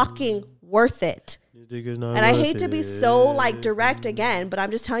fucking worth it. And I hate to be so like direct again, but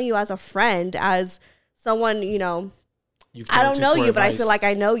I'm just telling you as a friend, as someone, you know, I don't know you, but I feel like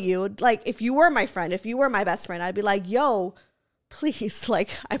I know you. Like, if you were my friend, if you were my best friend, I'd be like, yo, please, like,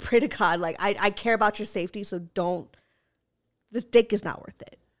 I pray to God, like, I care about your safety, so don't. This dick is not worth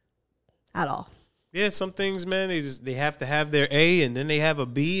it at all. Yeah, some things, man, they have to have their A, and then they have a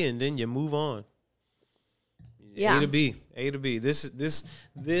B, and then you move on. Yeah. A to B. This.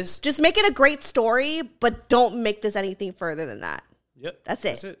 Just make it a great story, but don't make this anything further than that. Yep. That's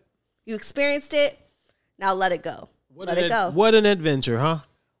it. You experienced it. Now let it go. Let it go. What an adventure, huh?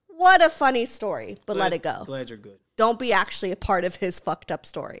 What a funny story, but let it go. Glad you're good. Don't be actually a part of his fucked up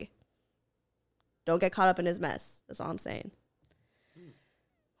story. Don't get caught up in his mess. That's all I'm saying.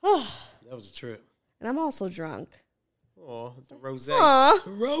 That was a trip. And I'm also drunk. Oh, the rosé.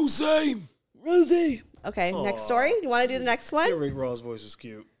 Rosé. Okay, next story. You want to do the next one? Rick Ross' voice was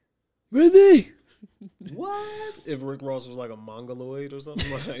cute. Rosé. What? If Rick Ross was like a mongoloid or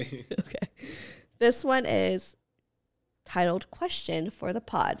something like. Okay. This one is titled "Question for the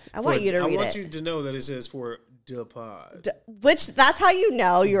Pod." I want you to read it. I want you to know that it says for the pod. Which that's how you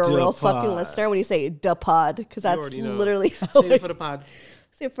know you're a real fucking listener when you say the pod, because that's literally how say it for the pod.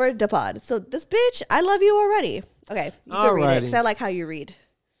 Say it for the pod. So this bitch, I love you already. Okay, you can read it because I like how you read.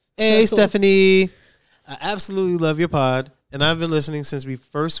 Hey, Stephanie. I absolutely love your pod, and I've been listening since we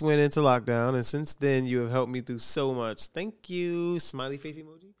first went into lockdown, and since then you have helped me through so much. Thank you. Smiley face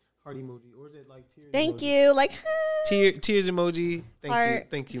emoji, heart emoji, or is it like tears? Thank emoji? You. Like tears emoji. Thank heart. You.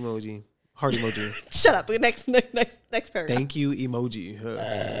 Thank you emoji. Heart emoji. Shut up. Next paragraph. Thank you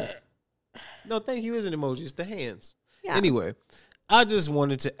emoji. No, thank you isn't emoji. It's the hands. Yeah. Anyway, I just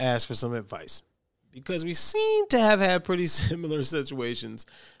wanted to ask for some advice because we seem to have had pretty similar situations,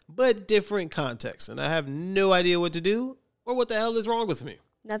 but different contexts, and I have no idea what to do or what the hell is wrong with me.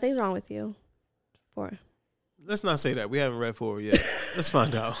 Nothing's wrong with you. Let's not say that. We haven't read 4 yet. Let's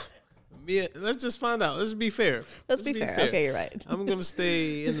find out. Let's just find out. Let's be fair. Let's be fair. Okay, you're right. I'm going to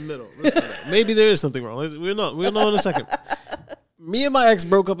stay in the middle. Let's find out. Maybe there is something wrong. We'll know in a second. Me and my ex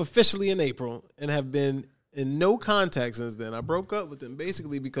broke up officially in April and have been in no contact since then. I broke up with him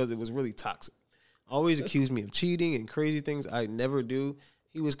basically because it was really toxic. Always accused me of cheating and crazy things I never do.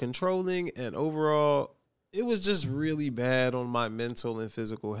 He was controlling, and overall, it was just really bad on my mental and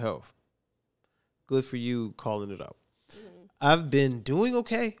physical health. Good for you calling it out. Mm-hmm. I've been doing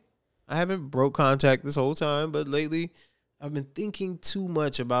okay. I haven't broke contact this whole time, but lately I've been thinking too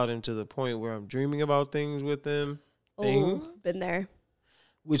much about him to the point where I'm dreaming about things with him. Been there.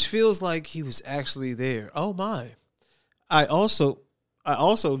 Which feels like he was actually there. Oh my. I also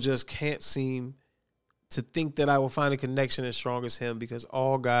just can't seem to think that I will find a connection as strong as him because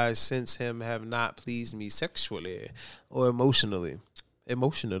all guys since him have not pleased me sexually or emotionally.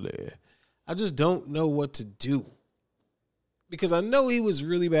 I just don't know what to do. Because I know he was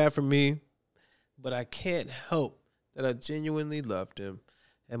really bad for me, but I can't help that I genuinely loved him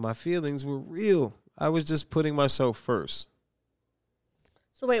and my feelings were real. I was just putting myself first.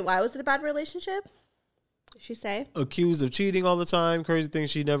 So wait, why was it a bad relationship? Did she say? Accused of cheating all the time, crazy things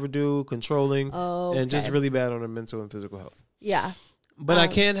she never do, controlling, and just really bad on her mental and physical health. Yeah. But I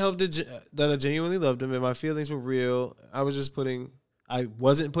can't help that I genuinely loved him and my feelings were real. I wasn't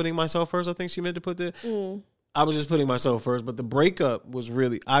putting myself first, I think she meant to put there. I was just putting myself first, but the breakup was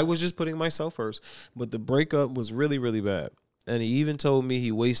I was just putting myself first, but the breakup was really, really bad. And he even told me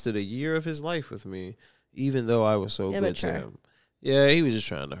he wasted a year of his life with me, even though I was so good to him. Yeah, he was just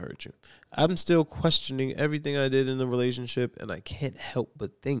trying to hurt you. I'm still questioning everything I did in the relationship, and I can't help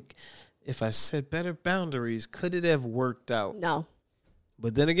but think, if I set better boundaries, could it have worked out? No.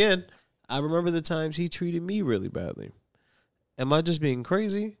 But then again, I remember the times he treated me really badly. Am I just being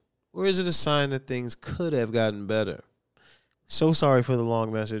crazy? Or is it a sign that things could have gotten better? So sorry for the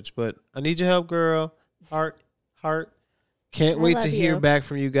long message, but I need your help, girl. Heart. Can't wait to hear back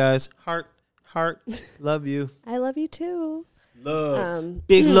from you guys. Heart. Love you. I love you too. Love.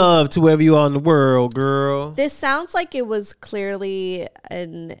 Big love to wherever you are in the world, girl. This sounds like it was clearly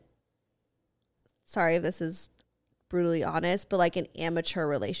sorry if this is brutally honest, but like an amateur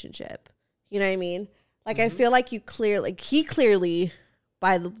relationship. You know what I mean? Like, I feel like he clearly,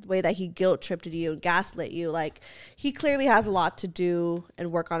 by the way that he guilt tripped you and gaslit you, like, he clearly has a lot to do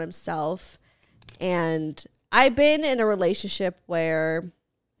and work on himself. And I've been in a relationship where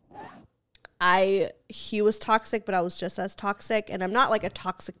he was toxic, but I was just as toxic. And I'm not like a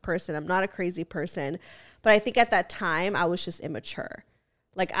toxic person. I'm not a crazy person. But I think at that time, I was just immature.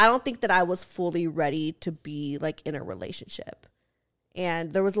 Like, I don't think that I was fully ready to be like in a relationship.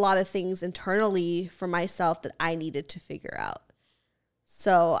 And there was a lot of things internally for myself that I needed to figure out.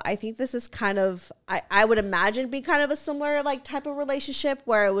 So I think this is kind of, I would imagine being kind of a similar like type of relationship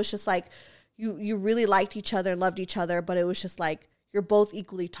where it was just like you really liked each other and loved each other, but it was just like you're both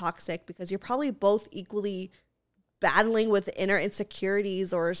equally toxic because you're probably both equally battling with inner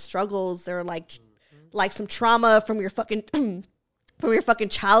insecurities or struggles or like some trauma from your fucking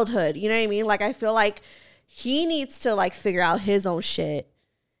childhood. You know what I mean? Like, I feel like he needs to like figure out his own shit.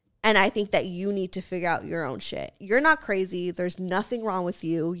 And I think that you need to figure out your own shit. You're not crazy. There's nothing wrong with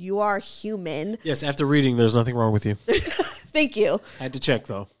you. You are human. Yes, after reading, there's nothing wrong with you. Thank you. I had to check,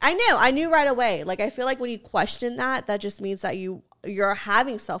 though. I knew right away. Like, I feel like when you question that just means that you're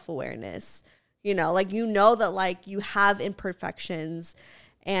having self-awareness. You know, like, you know that, like, you have imperfections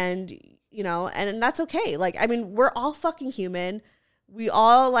and, you know, and that's okay. Like, I mean, we're all fucking human. We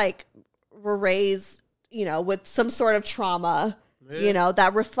all, like, were raised, you know, with some sort of trauma. Yeah. You know,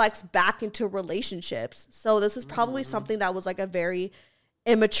 that reflects back into relationships. So this is probably something that was like a very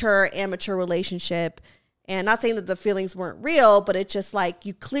immature, amateur relationship. And not saying that the feelings weren't real, but it's just like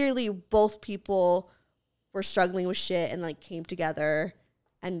you clearly, both people were struggling with shit and like came together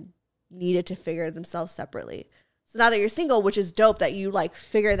and needed to figure themselves separately. So now that you're single, which is dope that you like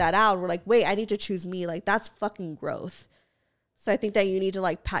figure that out. We're like, wait, I need to choose me. Like, that's fucking growth. So I think that you need to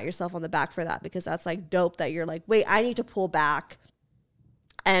like pat yourself on the back for that, because that's like dope that you're like, wait, I need to pull back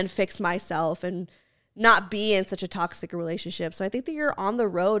and fix myself and not be in such a toxic relationship. So I think that you're on the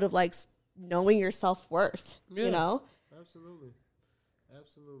road of like knowing your self-worth, you know? Absolutely.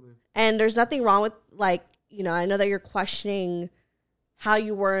 And there's nothing wrong with like, you know, I know that you're questioning how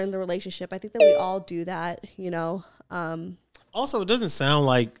you were in the relationship. I think that we all do that, you know? Also, it doesn't sound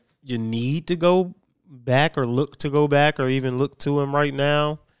like you need to go back or look to go back or even look to him right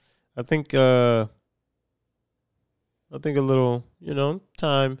now. I think a little, you know,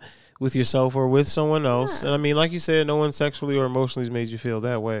 time with yourself or with someone else. Yeah. And I mean, like you said, no one sexually or emotionally has made you feel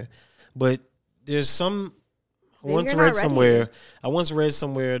that way. But there's some, I once read somewhere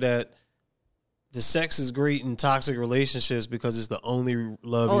that the sex is great in toxic relationships because it's the only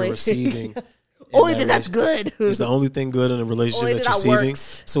love you're receiving. Only thing that's good. It's the only thing good in a relationship that you're receiving.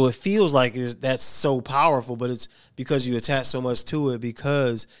 So it feels like that's so powerful, but it's because you attach so much to it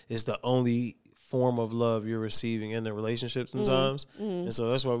because it's the only form of love you're receiving in the relationship sometimes. And so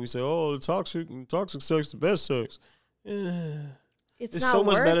that's why we say, oh, the toxic sex, the best sex. It's so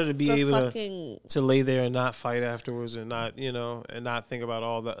much better to be able to lay there and not fight afterwards and not, and not think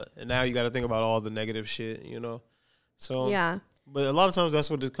about and now you got to think about all the negative shit, So, yeah. But a lot of times that's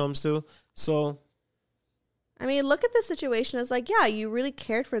what it comes to. So, I mean, look at the situation as like, yeah, you really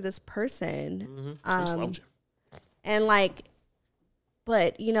cared for this person. And like,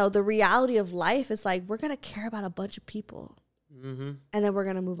 but, the reality of life is like, we're going to care about a bunch of people. And then we're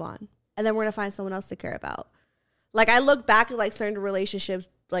going to move on. And then we're going to find someone else to care about. Like, I look back at, like, certain relationships,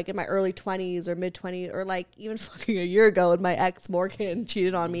 like, in my early 20s or mid-20s, or, like, even fucking a year ago when my ex, Morgan,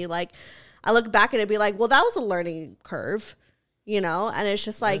 cheated on me. Like, I look back at it and be like, well, that was a learning curve, And it's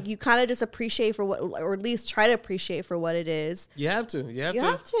just, like, you kind of just appreciate for what, or at least try to appreciate for what it is. You have to. You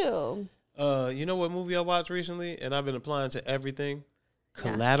have to. You know what movie I watched recently? And I've been applying to everything?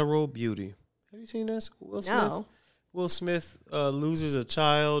 Collateral Beauty. Have you seen this? Will Smith? No. Will Smith loses a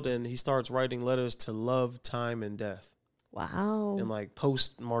child and he starts writing letters to love, time, and death. Wow. And like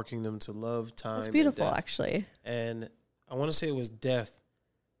postmarking them to love, time, and death. That's beautiful, actually. And I want to say it was death.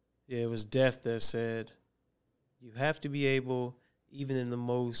 Yeah, it was death that said, you have to be able, even in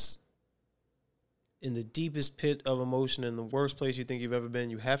the deepest pit of emotion, in the worst place you think you've ever been,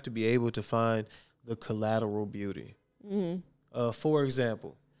 you have to be able to find the collateral beauty. For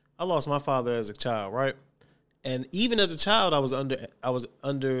example, I lost my father as a child, right? And even as a child, I was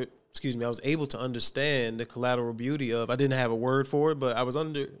able to understand the collateral beauty of, I didn't have a word for it, but I was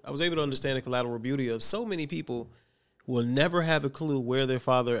able to understand the collateral beauty of so many people will never have a clue where their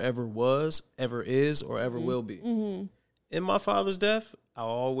father ever was, ever is, or ever will be. In my father's death, I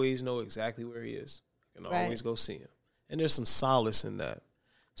always know exactly where he is. I can always go see him. And there's some solace in that.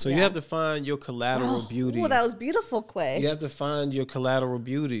 So you have to find your collateral beauty. Oh, that was beautiful, Quay. You have to find your collateral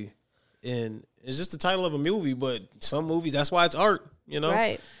beauty in, it's just the title of a movie, but some movies, that's why it's art,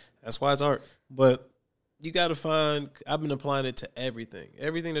 Right. That's why it's art. But you got to find, I've been applying it to everything.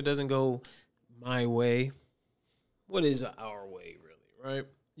 Everything that doesn't go my way. What is our way, really, right?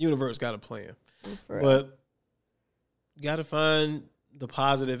 Universe got a plan. But you got to find the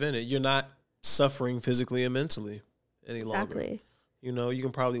positive in it. You're not suffering physically and mentally any longer. Exactly. You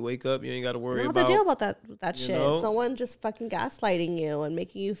can probably wake up. You ain't got to worry about. You don't have to deal about that shit. Someone just fucking gaslighting you and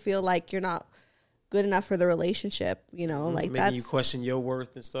making you feel like you're not good enough for the relationship. Like making you question your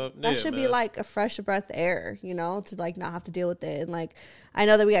worth and stuff. That should be like a fresh breath of air. To like not have to deal with it. And like I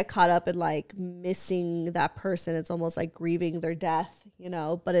know that we get caught up in like missing that person. It's almost like grieving their death.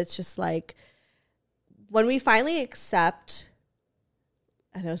 But it's just like when we finally accept.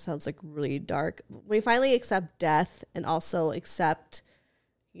 I know it sounds like really dark. We finally accept death and also accept,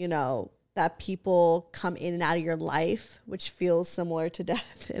 that people come in and out of your life, which feels similar to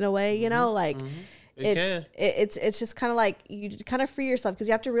death in a way, it's just kind of like you kind of free yourself because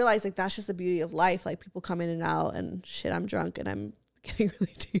you have to realize like that's just the beauty of life. Like people come in and out and shit. I'm drunk and I'm getting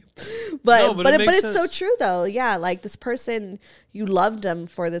really deep, but it's so true though. Yeah, like this person, you loved them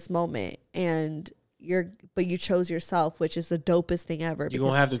for this moment and but you chose yourself, which is the dopest thing ever. You're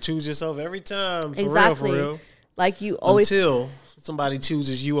going to have to choose yourself every time. For real. Like you always. Until somebody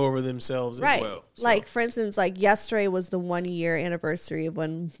chooses you over themselves as well. So. Like, for instance, like yesterday was the 1 year anniversary of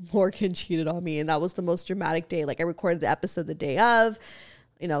when Morgan cheated on me. And that was the most dramatic day. Like I recorded the episode the day of,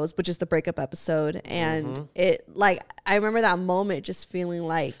 which is the breakup episode. And it like, I remember that moment just feeling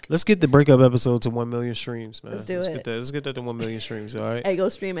like. Let's get the breakup episode to 1 million streams, man. Let's do it. Let's get that to 1 million streams. All right. Hey, go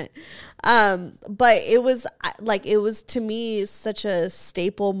stream it. But it was like, it was to me such a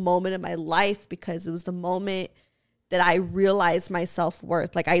staple moment in my life because it was the moment that I realized my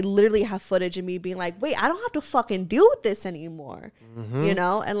self-worth. Like I literally have footage of me being like, wait, I don't have to fucking deal with this anymore.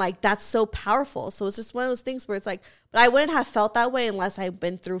 And like, that's so powerful. So it's just one of those things where it's like, but I wouldn't have felt that way unless I've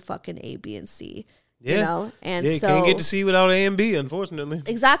been through fucking A, B, and C. And so you can't get to C without A and B, unfortunately.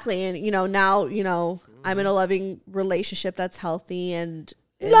 Exactly. And now, I'm in a loving relationship that's healthy and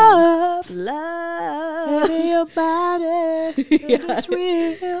love in your body. It's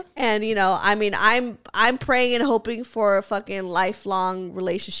real. And I'm praying and hoping for a fucking lifelong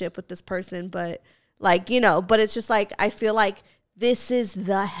relationship with this person, but like but it's just like I feel like this is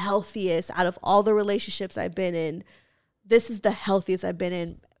the healthiest out of all the relationships I've been in. This is the healthiest I've been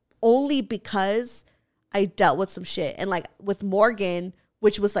in only because I dealt with some shit. And like with Morgan,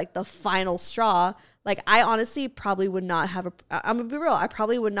 which was like the final straw. Like, I honestly probably would not have, I'm gonna be real, I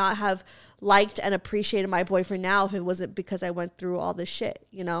probably would not have liked and appreciated my boyfriend now if it wasn't because I went through all this shit,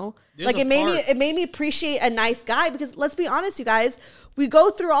 you know? Like, it made me appreciate a nice guy, because let's be honest, you guys, we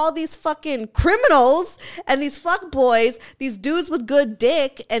go through all these fucking criminals and these fuck boys, these dudes with good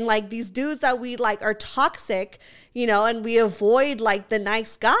dick, and like these dudes that we like are toxic, you know, and we avoid like the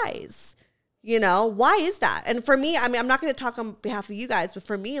nice guys. You know, why is that? And for me, I mean, I'm not going to talk on behalf of you guys, but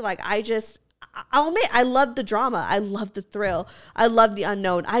for me, like, I'll admit, I love the drama. I love the thrill. I love the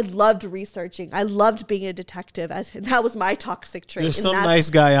unknown. I loved researching. I loved being a detective. And that was my toxic trait. There's some nice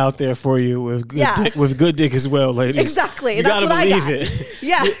guy out there for you with good dick as well, ladies. Exactly. You got to believe it.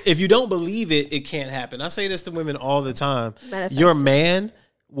 Yeah. If you don't believe it, it can't happen. I say this to women all the time. Your man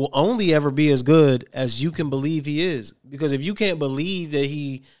will only ever be as good as you can believe he is. Because if you can't believe that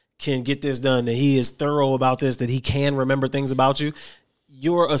he can get this done, that he is thorough about this, that he can remember things about you,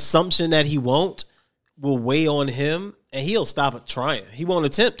 your assumption that he won't will weigh on him, and he'll stop trying. He won't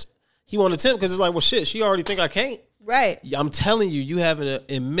attempt. Because it's like, well, shit, she already think I can't. Right. I'm telling you, you have an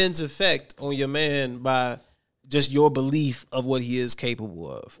immense effect on your man by just your belief of what he is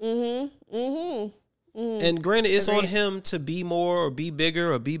capable of. And granted, it's on him to be more or be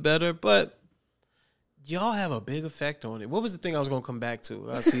bigger or be better, but y'all have a big effect on it. What was the thing I was going to come back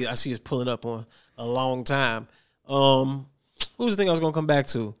to? I see it's pulling up on a long time. What was the thing I was going to come back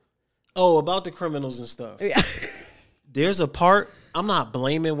to? Oh, about the criminals and stuff. Yeah. There's a part, I'm not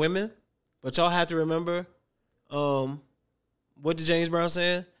blaming women, but y'all have to remember, what did James Brown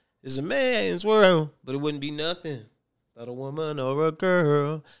say? It's a man's world, but it wouldn't be nothing without a woman or a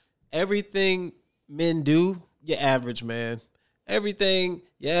girl. Everything men do, your average man. Everything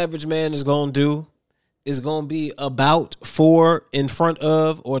your average man is going to do is going to be about, for, in front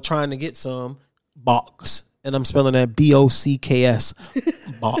of, or trying to get some box. And I'm spelling that B-O-C-K-S.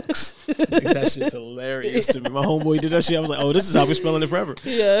 Box. That shit's hilarious to me. My homeboy did that shit. I was like, oh, this is how we're spelling it forever.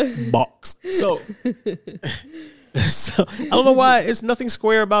 Yeah. Box. So I don't know why. It's nothing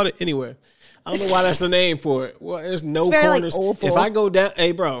square about it anywhere. I don't know why that's the name for it. Well, there's no corners. Like, if I go down,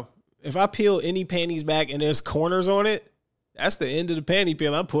 hey, bro, if I peel any panties back and there's corners on it, that's the end of the panty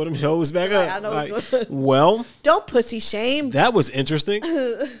peel. I put them shows back up. I know like, well, don't pussy shame. That was interesting.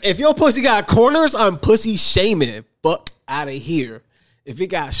 If your pussy got corners, I'm pussy shaming. Fuck out of here. If it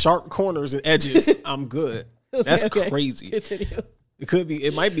got sharp corners and edges, I'm good. That's crazy. Continue. It could be.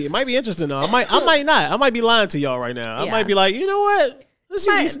 It might be interesting though. I might not. I might be lying to y'all right now. I might be like, you know what? Let's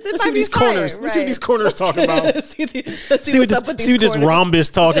see these corners. Right. Let's see what these corners talking about. let's see what this rhombus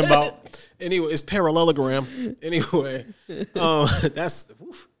talking about. Anyway, it's parallelogram. Anyway,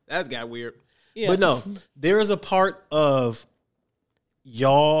 that got weird. Yeah. But no, there is a part of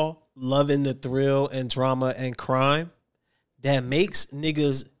y'all loving the thrill and drama and crime that makes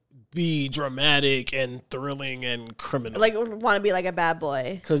niggas be dramatic and thrilling and criminal. Like, want to be like a bad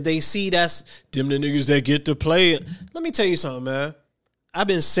boy. Because they see that's them the niggas that get to play it. Let me tell you something, man. I've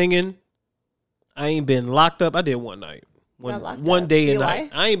been singing. I ain't been locked up. I did one night. One day and night.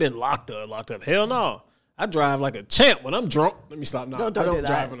 I ain't been locked up. Hell no. I drive like a champ when I'm drunk. Let me stop now. I don't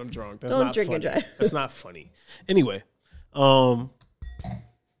drive when I'm drunk. That's not funny. That's not funny. Anyway,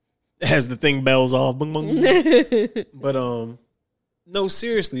 as the thing bells off. Boom, boom. But no,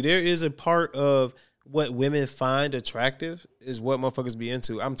 seriously, there is a part of what women find attractive is what motherfuckers be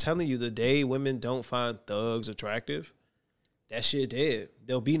into. I'm telling you, the day women don't find thugs attractive, that shit dead.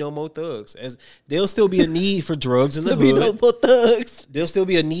 There'll be no more thugs. As there'll still be a need for drugs in the hood. There'll be no more thugs. There'll still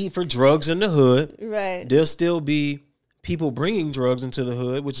be a need for drugs in the hood. Right. There'll still be people bringing drugs into the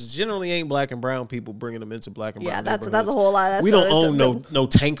hood, which generally ain't black and brown people bringing them into black and brown. Yeah, that's a whole lot. We don't own no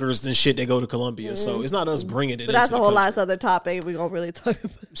tankers and shit that go to Colombia, so it's not us bringing it. But that's a whole last other topic we gonna really talk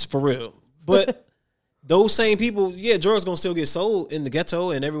about. It's for real. But those same people, yeah, drugs gonna still get sold in the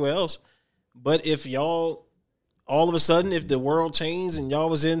ghetto and everywhere else. But if y'all, all of a sudden, if the world changed and y'all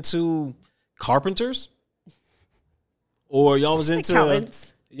was into carpenters, or y'all was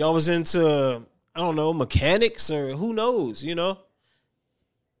into I don't know, mechanics, or who knows, you know.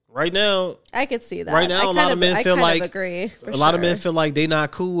 Right now, I could see that. Right now, a lot of men feel like they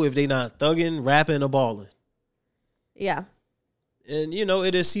not cool if they not thugging, rapping, or balling. Yeah. And you know,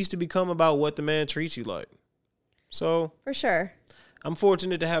 it has ceased to become about what the man treats you like. So for sure, I'm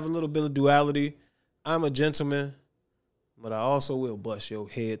fortunate to have a little bit of duality. I'm a gentleman, but I also will bust your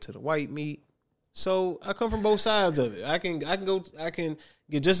head to the white meat. So I come from both sides of it. I can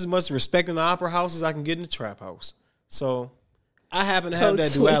get just as much respect in the opera house as I can get in the trap house. So I happen to have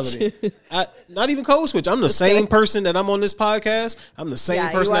that duality. Not even code switch. I'm the same person that I'm on this podcast. I'm the same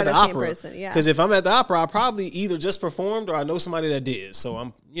person at the opera. Because if I'm at the opera, I probably either just performed or I know somebody that did. So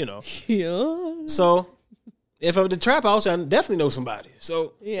I'm, Yeah. So if I'm at the trap house, I definitely know somebody.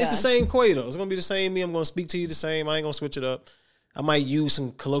 So it's the same Quay though. It's gonna be the same me. I'm gonna speak to you the same. I ain't gonna switch it up. I might use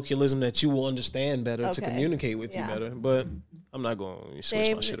some colloquialism that you will understand better to communicate with you better. But I'm not gonna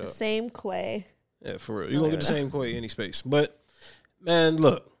switch my shit up. Same Quay. Yeah, for real. You're gonna get the same Quay any space. But man,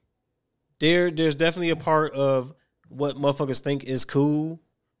 look, there's definitely a part of what motherfuckers think is cool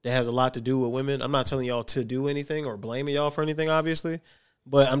that has a lot to do with women. I'm not telling y'all to do anything or blaming y'all for anything, obviously.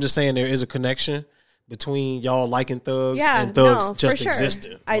 But I'm just saying there is a connection between y'all liking thugs and thugs just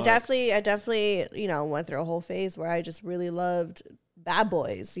existing. I definitely, went through a whole phase where I just really loved bad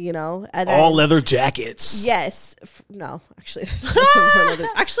boys, and all leather jackets. Yes. No, actually.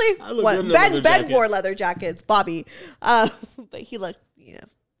 Ben wore leather jackets, Bobby. But he looked,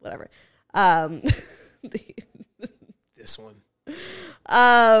 whatever. This one.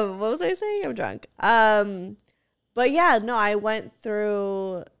 What was I saying? I'm drunk. But yeah, no, I went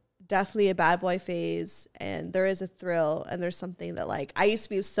through definitely a bad boy phase, and there is a thrill, and there's something that like I used to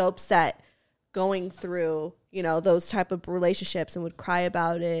be so upset going through those type of relationships and would cry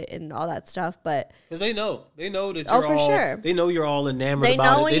about it and all that stuff, but because they know that you're for sure. They know you're all enamored they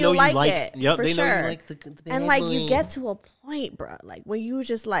about know it. They know know you like it. Yep, for they sure. know you like the bad and like boy. you get to a point, bro, like where you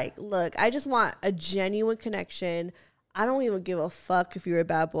just like, look, I just want a genuine connection. I don't even give a fuck if you're a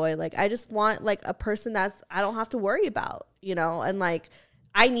bad boy. Like I just want like a person that's I don't have to worry about, and like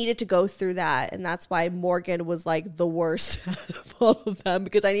I needed to go through that, and that's why Morgan was like the worst of all of them,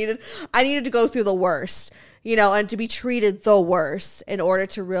 because I needed to go through the worst, and to be treated the worst in order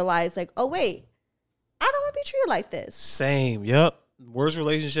to realize like, oh wait, I don't want to be treated like this. Same, yep. Worst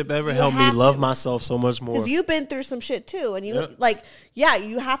relationship ever. Helped me love myself so much more. Because you've been through some shit too, and you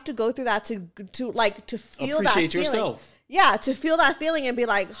you have to go through that to feel appreciate that feeling. yourself. Yeah, to feel that feeling and be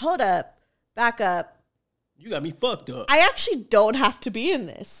like, hold up, back up. You got me fucked up. I actually don't have to be in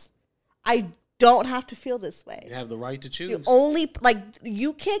this. I don't have to feel this way. You have the right to choose.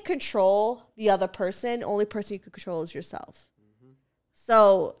 You can't control the other person. Only person you can control is yourself. Mm-hmm.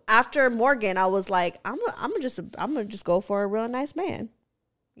 So after Morgan, I was like, I'm gonna just go for a real nice man,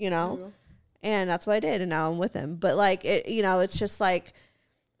 and that's what I did, and now I'm with him. But like it, it's just like.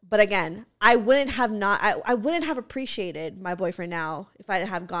 But again, I wouldn't have appreciated my boyfriend now if I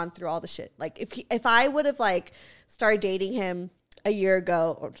didn't have gone through all the shit. Like if I would have like started dating him a year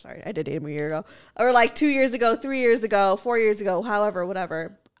ago, or sorry, I did date him a year ago, or like 2 years ago, 3 years ago, 4 years ago, however,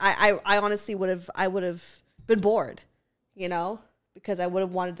 whatever. I honestly would have been bored, because I would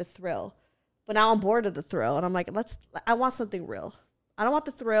have wanted the thrill. But now I'm bored of the thrill, and I'm like, I want something real. I don't want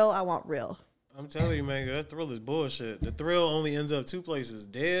the thrill. I want real. I'm telling you, man, that thrill is bullshit. The thrill only ends up two places: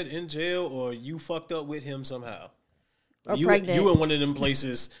 dead, in jail, or you fucked up with him somehow. Or pregnant. You in one of them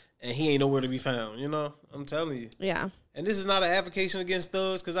places, and he ain't nowhere to be found. I'm telling you. Yeah. And this is not an advocation against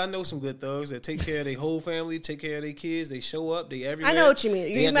thugs, because I know some good thugs that take care of their whole family, take care of their kids. They show up. They everywhere. I know what you mean.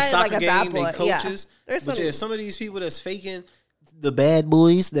 You meant like a bad boy. They coaches. Yeah. But some of these people that's faking, the bad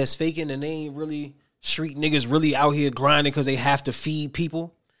boys that's faking, and they ain't really street niggas really out here grinding because they have to feed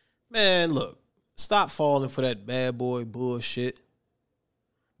people. Man, look. Stop falling for that bad boy bullshit.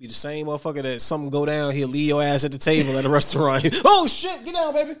 Be the same motherfucker that something go down, he'll leave your ass at the table at a restaurant. Oh shit, get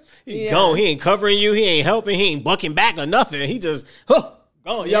down, baby. He gone. He ain't covering you. He ain't helping. He ain't bucking back or nothing. He just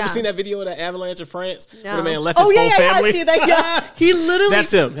gone. You ever seen that video of that avalanche in France? No. Where the man left his whole family? I see that. Yeah. He literally.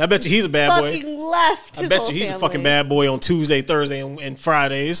 That's him. I bet you he's a bad boy. Fucking left. I bet you he's a fucking bad boy on Tuesday, Thursday, and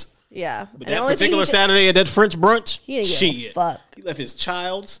Fridays. Yeah. But that particular Saturday at that French brunch, he didn't give a fuck. He left his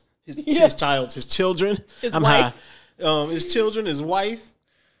his children. His wife. High. His children, his wife.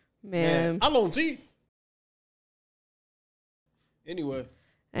 Man. I don't see.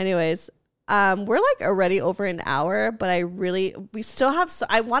 Anyways, we're like already over an hour, but we still have.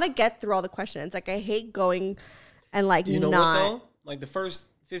 I want to get through all the questions. Like I hate going and like what though? Like the first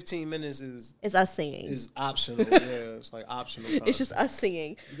 15 minutes is us singing. Is optional. Yeah, it's like optional. Content. It's just us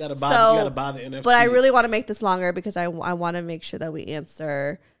singing. You gotta buy the NFT. But I really want to make this longer because I want to make sure that we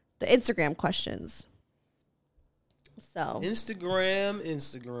answer the Instagram questions. So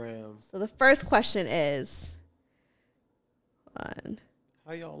Instagram. So the first question is,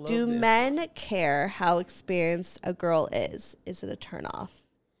 how y'all love do this? men care how experienced a girl is? Is it a turnoff?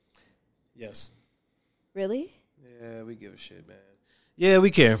 Yes. Really? Yeah, we give a shit, man. Yeah,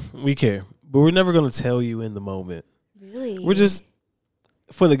 we care. But we're never gonna tell you in the moment. Really? We're just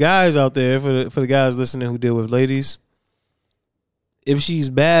for the guys out there, for the guys listening who deal with ladies. if she's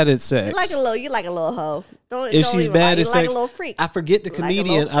bad at sex, you like a little hoe. If she's bad at sex, like a little freak. I forget the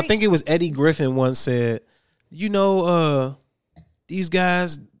comedian. I think it was Eddie Griffin once said, these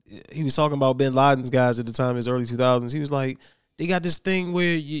guys. He was talking about Bin Laden's guys at the time, his early 2000s. He was like, they got this thing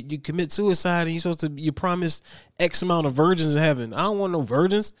where you commit suicide and you promise X amount of virgins in heaven. I don't want no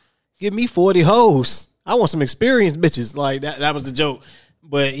virgins. Give me 40 hoes. I want some experienced bitches. Like that was the joke.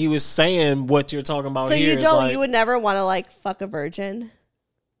 But he was saying what you're talking about here. So you would never want to like fuck a virgin?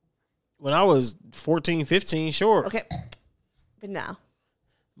 When I was 14, 15, sure. Okay.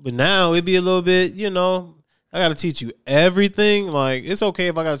 But now it'd be a little bit, I got to teach you everything. Like, it's okay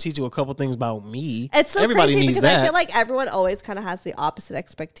if I got to teach you a couple things about me. It's so Everybody crazy needs because that. I feel like everyone always kind of has the opposite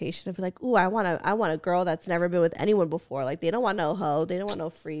expectation of like, ooh, I want a girl that's never been with anyone before. Like, they don't want no hoe. They don't want no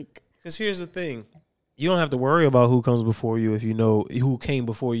freak. Because here's the thing. You don't have to worry about who comes before you if you know who came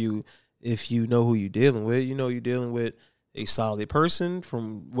before you. If you know who you're dealing with, you're dealing with a solid person.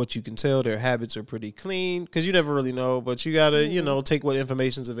 From what you can tell, their habits are pretty clean because you never really know. But you got to, take what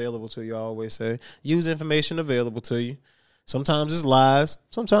information's available to you. I always say use information available to you. Sometimes it's lies.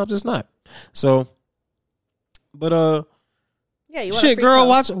 Sometimes it's not. So, but yeah, you want shit, girl,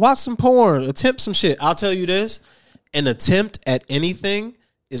 watch some porn. Attempt some shit. I'll tell you this: an attempt at anything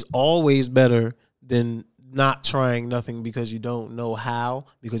is always better than not trying nothing because you don't know how,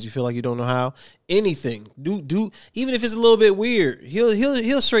 because you feel like you don't know how. Anything, do even if it's a little bit weird,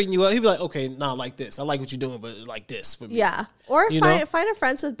 he'll straighten you up. He'll be like, okay, nah, like this. I like what you're doing, but like this for me. Yeah, or find a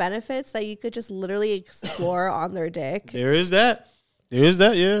friends with benefits that you could just literally explore on their dick. There is that.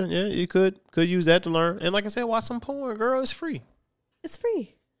 Yeah. You could use that to learn. And like I said, watch some porn, girl. It's free. It's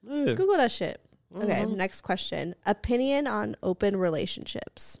free. Yeah. Google that shit. Okay, next question. Opinion on open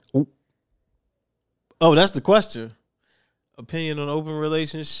relationships. Ooh. Oh, that's the question. Opinion on open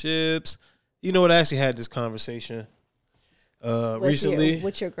relationships. You know what? I actually had this conversation recently.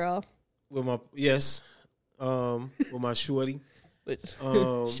 With your girl? With my with my shorty.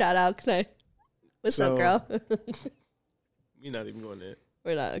 Shout out, what's up, girl? You're not even going there.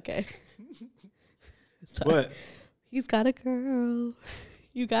 We're not, okay. But he's got a girl.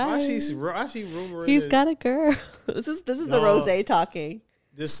 You guys. Why she rumoring? He's got a girl. This is the rose talking.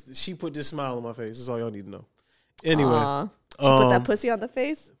 She put this smile on my face. That's all y'all need to know. Anyway, she put that pussy on the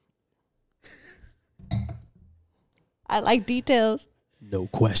face. I like details. No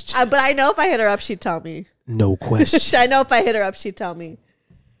question. But I know if I hit her up, she'd tell me. No question. I know if I hit her up, she'd tell me.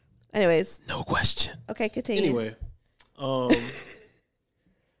 Anyways. No question. Okay, continue. Anyway,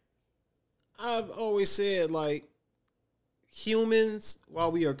 I've always said, like, humans,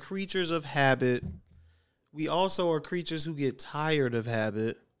 while we are creatures of habit, we also are creatures who get tired of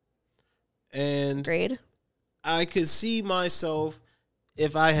habit. And agreed. I could see myself,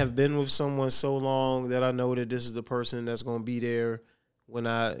 if I have been with someone so long that I know that this is the person that's going to be there when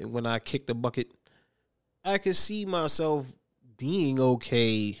I kick the bucket, I could see myself being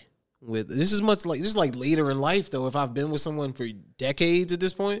okay with this. Is like later in life though. If I've been with someone for decades at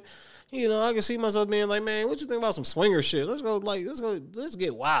this point, I can see myself being like, man, what you think about some swinger shit? Let's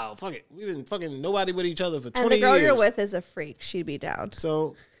get wild. Fuck it. We've been fucking nobody with each other for 20 years. And the girl you're with is a freak. She'd be down.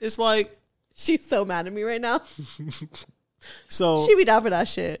 So it's like, she's so mad at me right now. So she'd be down for that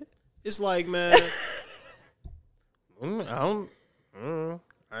shit. It's like, man, I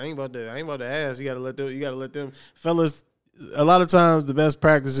ain't about to ask. You gotta let them fellas. A lot of times, the best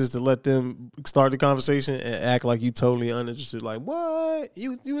practice is to let them start the conversation and act like you totally uninterested. Like, what?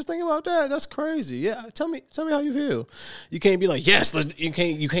 You was thinking about that? That's crazy. Yeah, tell me how you feel. You can't be like, yes. You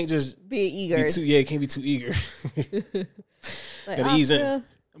can't just be eager. You can't be too eager. Gotta ease in.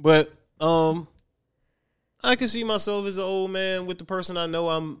 But I can see myself as an old man with the person I know.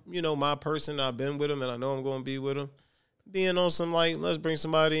 I'm, my person. I've been with him, and I know I'm going to be with him. Being on some like, let's bring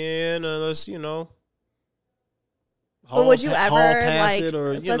somebody in, let's But would you ever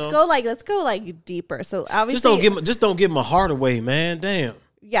let's go deeper. So obviously, just don't give my heart away, man. Damn.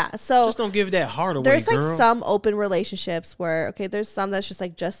 Yeah. So just don't give that heart away. There's girl. some open relationships where there's some that's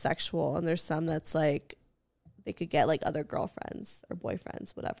just sexual, and there's some that's like they could get like other girlfriends or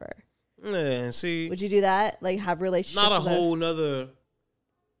boyfriends, whatever. Yeah. See, would you do that? Like have relationships? Not a whole nother.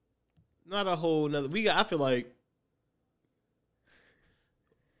 I feel like.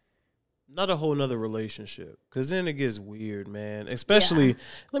 Not a whole nother relationship, because then it gets weird, man. Especially,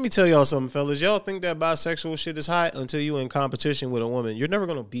 let me tell y'all something, fellas. Y'all think that bisexual shit is hot until you in competition with a woman. You're never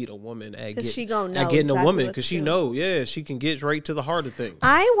gonna beat a woman at getting a woman, because she know, she can get right to the heart of things.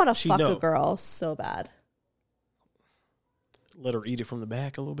 I want to fuck a girl so bad. Let her eat it from the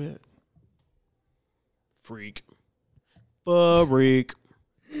back a little bit. Freak.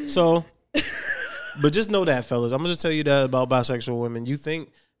 So But just know that, fellas. I'm gonna just tell you that about bisexual women. You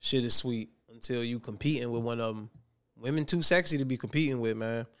think shit is sweet until you competing with one of them. Women too sexy to be competing with,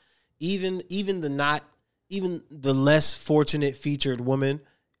 man. Even the less fortunate featured woman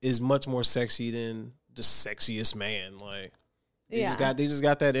is much more sexy than the sexiest man. Like they just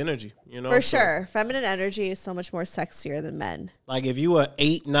got that energy, you know. For sure, feminine energy is so much more sexier than men. Like if you were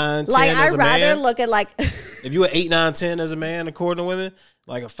 8, 9, 10 like as I'd a rather man, look at like if you were 8, 9, 10 as a man, according to women,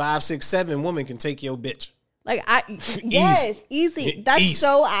 like a 5, 6, 7 woman can take your bitch. Like easy. That's easy.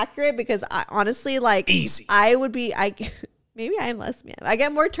 So accurate because I honestly like easy. I would be maybe I'm lesbian. I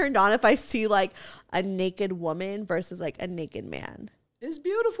get more turned on if I see like a naked woman versus like a naked man. It's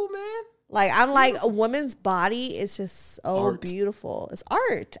beautiful, man. Like I'm like a woman's body is just so beautiful. It's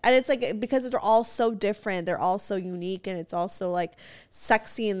art. And it's like because they're all so different, they're all so unique, and it's also like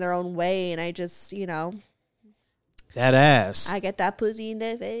sexy in their own way. And I just, you know, that ass. I get that pussy in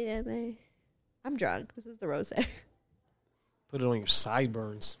the face. I'm drunk. This is the rosé. Put it on your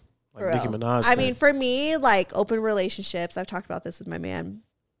sideburns. Like Nicki Minaj. I mean, for me, like open relationships, I've talked about this with my man.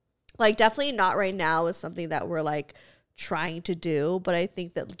 Like definitely not right now is something that we're like trying to do. But I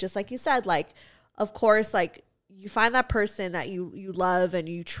think that just like you said, like, of course, like you find that person that you love and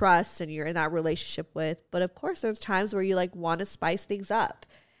you trust and you're in that relationship with. But of course, there's times where you like want to spice things up.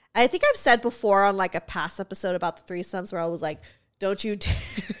 And I think I've said before on like a past episode about the threesomes where I was like, don't you dare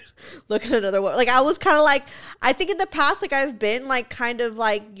look at another one. Like I was kind of like, I think in the past, like I've been like kind of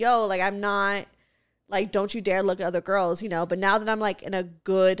like, yo, like I'm not like, don't you dare look at other girls, you know. But now that I'm like in a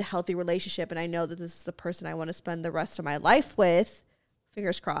good, healthy relationship and I know that this is the person I want to spend the rest of my life with,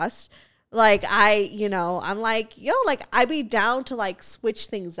 fingers crossed, like I'm like, yo, like I'd be down to like switch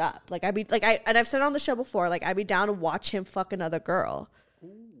things up. Like I'd be like, and I've said on the show before, like I'd be down to watch him fuck another girl.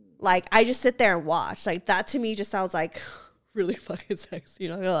 Like I just sit there and watch. Like that to me just sounds like really fucking sexy, you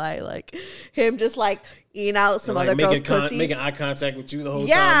know, like him just like eating out some other girl's pussy, making eye contact with you the whole time.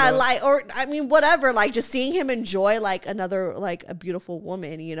 Yeah, like, or I mean, whatever, like just seeing him enjoy like another, like a beautiful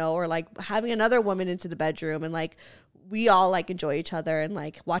woman, you know, or like having another woman into the bedroom and like we all like enjoy each other and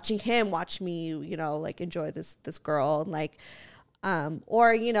like watching him watch me, you know, like enjoy this girl and like.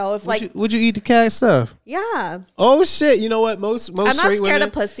 Or you know, if would you eat the cat stuff? Yeah. Oh shit! You know what? Most I'm not scared women,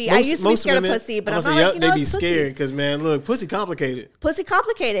 of pussy. I used to be scared of pussy, but I'm not like, you know, they be scared because man, look, pussy complicated.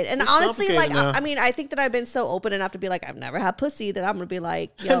 And honestly, like I mean, I think that I've been so open enough to be like, I've never had pussy that I'm gonna be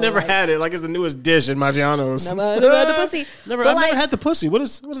like, yo, I've never had it. Like it's the newest dish in Maggiano's. Never had the pussy. I've never had the pussy. What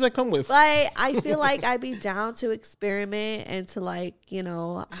does that come with? Like I feel like I'd be down to experiment and to like, you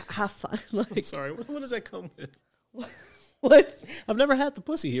know, have fun. Like, I'm sorry, what does that come with? What? I've never had the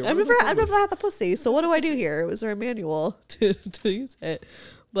pussy here. I've never had the pussy. So what do I do here? Was there a manual to use it?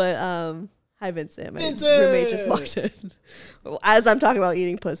 But hi Vincent. My roommate just walked in as I'm talking about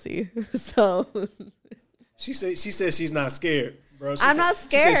eating pussy. So she says she's not scared, bro. I'm not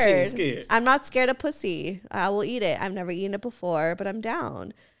scared. She ain't scared. I'm not scared of pussy. I will eat it. I've never eaten it before, but I'm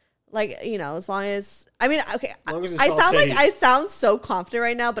down. Like, you know, as long as okay. I sound so confident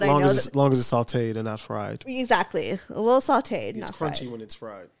right now, but I know as long as it's sauteed and not fried. Exactly, a little sauteed. It's not crunchy fried. when it's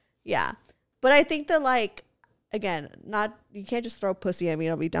fried. Yeah, but I think that like again, you can't just throw pussy at me.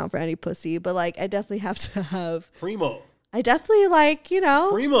 I'll be down for any pussy, but like I definitely have to have primo. I definitely like, you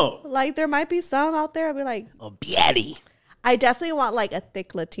know, primo. Like there might be some out there. I'll be like a biatty. I definitely want like a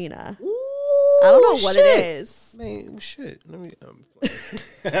thick Latina. Ooh, I don't know what it is. Man, shit. Let me.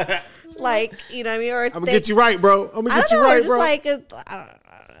 Like, you know what I mean? Or I'm gonna get you right, bro. I'm gonna get you right, bro. Like, I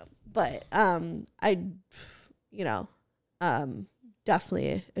don't know. But I, you know,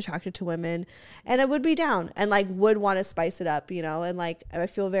 definitely attracted to women, and I would be down and like would want to spice it up, you know, and like I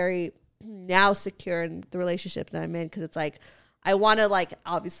feel very now secure in the relationship that I'm in because it's like I want to like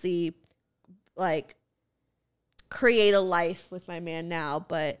obviously like create a life with my man now,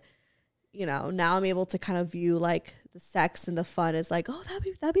 but you know now I'm able to kind of view like the sex and the fun is like, oh,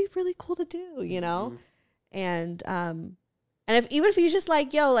 that'd be really cool to do, you know? Mm-hmm. And even if he's just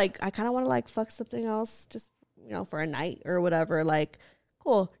like, yo, like I kind of want to like fuck something else just, you know, for a night or whatever, like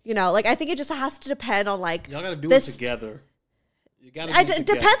cool, you know, like I think it just has to depend on like y'all gotta do it together. You gotta it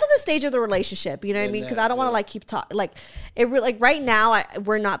depends on the stage of the relationship, you know what I mean? Because I don't want to like keep talking like it like right now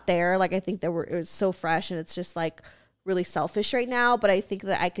we're not there. Like I think that it was so fresh and it's just like really selfish right now, but I think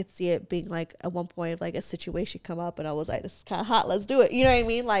that I could see it being like at one point like a situation come up and I was like, this is kind of hot, let's do it, you know what I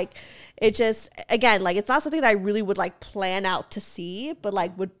mean? Like it just, again, like it's not something that I really would like plan out to see, but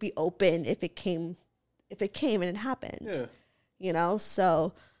like would be open if it came and it happened. Yeah. You know,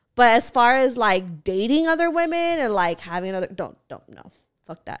 so but as far as like dating other women and like having another don't no,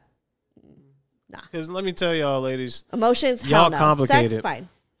 fuck that. Nah. Because let me tell y'all ladies, emotions, y'all hell no. complicated. Sex, fine.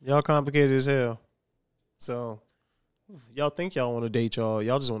 Y'all complicated as hell. So y'all think y'all want to date y'all.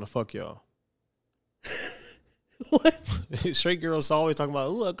 Y'all just want to fuck y'all. What? Straight girls always talking about,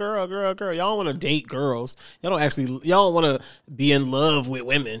 ooh, a girl. Y'all don't want to date girls. Y'all don't want to be in love with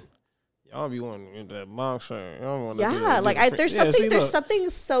women. Y'all be wanting into that boxer. Y'all want to there's something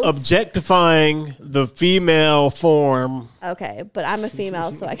so objectifying the female form. Okay, but I'm a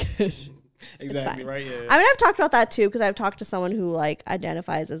female, so I could. Exactly right. Yeah. I mean, I've talked about that too because I've talked to someone who like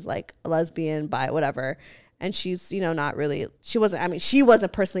identifies as like a lesbian, bi, whatever, and she's not really. She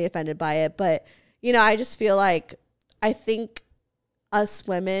wasn't personally offended by it, but I just feel like I think us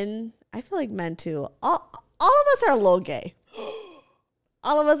women, I feel like men too. All of us are a little gay.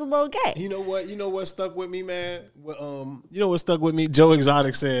 All of us a little gay. You know what stuck with me, man? What stuck with me? Joe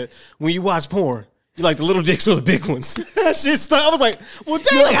Exotic said, when you watch porn, you like the little dicks or the big ones. That shit stuck. I was like, well,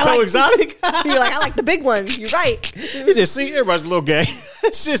 damn, Joe Exotic. You're like, I like the big one. You're right. He just see everybody's a little gay.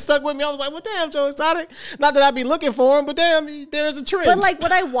 Shit stuck with me. I was like, well, damn, Joe Exotic. Not that I be looking for him, but damn, there's a trend. But like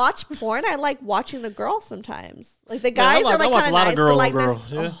when I watch porn, I like watching the girls sometimes. Like the guys are like kind of nice, but like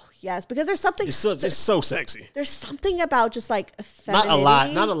yes, because there's something. It's so sexy. There's something about just like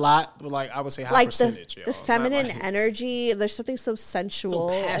femininity. Not a lot, but like I would say high percentage. The feminine energy. There's something so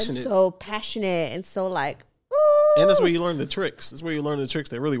sensual and so passionate and so like. Ooh. And that's where you learn the tricks. That's where you learn the tricks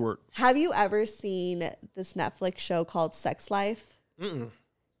that really work. Have you ever seen this Netflix show called Sex Life? Mm-mm.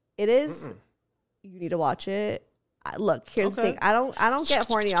 It is. Mm-mm. You need to watch it. Look, here's the thing. I don't get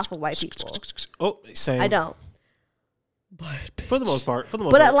horny off of white people. Oh, same. I don't. But for the most part,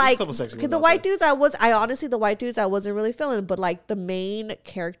 like the white dudes, the white dudes I wasn't really feeling, but like the main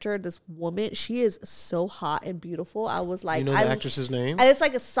character, this woman, she is so hot and beautiful. I was like, the actress's name, and it's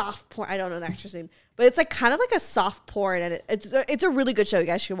like a soft porn. I don't know the actress name, but it's like kind of like a soft porn, and it's a really good show. You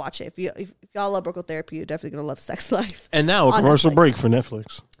guys should watch it. If y'all love Brocal Therapy, you're definitely gonna love Sex Life. And now a commercial break for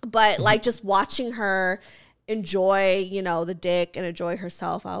Netflix. But like just watching her enjoy, the dick and enjoy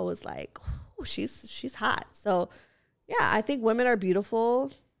herself, I was like, oh, she's hot. So. Yeah, I think women are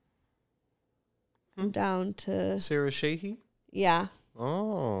beautiful. I'm down to... Sarah Shahi? Yeah.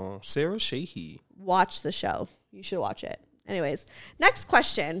 Oh, Sarah Shahi. Watch the show. You should watch it. Anyways, next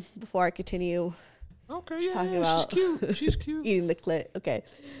question before I continue talking about... she's cute. She's cute. Eating the clit. Okay.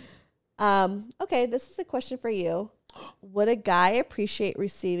 Okay, this is a question for you. Would a guy appreciate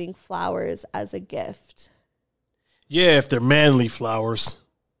receiving flowers as a gift? Yeah, if they're manly flowers.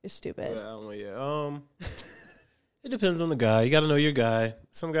 You're stupid. It depends on the guy. You got to know your guy.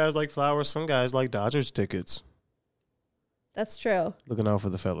 Some guys like flowers. Some guys like Dodgers tickets. That's true. Looking out for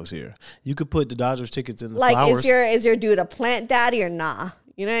the fellas here. You could put the Dodgers tickets in the flowers. Like, is your dude a plant daddy or nah?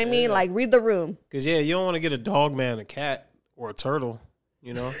 You know what I mean? Like, read the room. Because, you don't want to get a dog, man, a cat, or a turtle,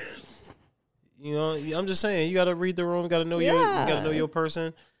 I'm just saying, you got to read the room. You got to know you got to know your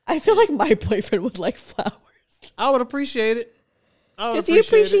person. I feel like my boyfriend would like flowers. I would appreciate it. Because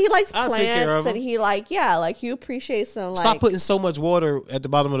he likes plants and he he appreciates them. Stop putting so much water at the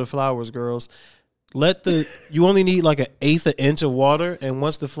bottom of the flowers, girls. You only need like 1/8 an inch of water, and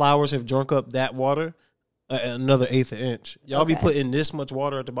once the flowers have drunk up that water, another 1/8 inch. Y'all be putting this much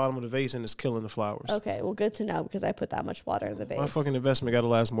water at the bottom of the vase, and it's killing the flowers. Okay, well, good to know because I put that much water in the vase. My fucking investment got to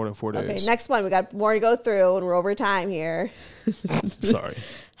last more than 4 days. Okay, next one. We got more to go through, and we're over time here. Sorry.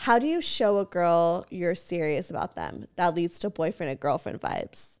 How do you show a girl you're serious about them? That leads to boyfriend and girlfriend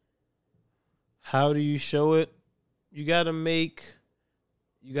vibes. How do you show it? You gotta make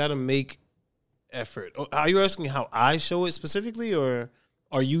effort. Are you asking how I show it specifically, or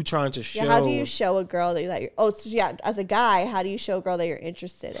are you trying to show? Yeah, how do you show a girl that you're? As a guy, how do you show a girl that you're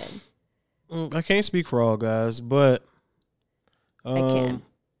interested in? I can't speak for all guys, but I can.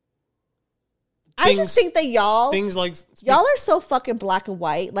 I just think that y'all are so fucking black and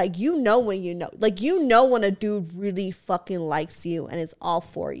white. Like, when you know. Like, when a dude really fucking likes you and it's all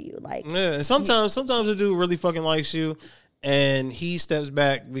for you. Like, yeah, and sometimes a dude really fucking likes you and he steps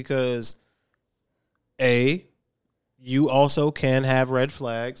back because you also can have red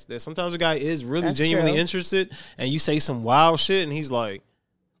flags. That sometimes a guy is really genuinely interested and you say some wild shit and he's like,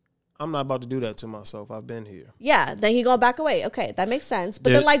 I'm not about to do that to myself. I've been here. Yeah, then he go back away. Okay, that makes sense.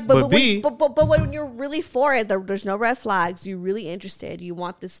 But then, but when you're really for it, there's no red flags. You're really interested. You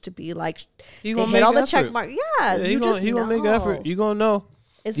want this to be like he gonna hit all the check mark. Yeah, he gonna make effort. You gonna know.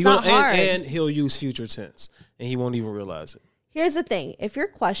 It's not hard. And he'll use future tense, and he won't even realize it. Here's the thing: if you're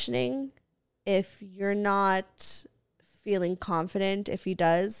questioning, if you're not feeling confident, if he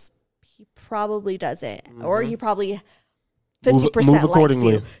does, he probably doesn't, or he probably. 50% likes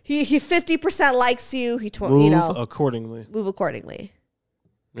you. He 50% likes you. Move accordingly. Move accordingly.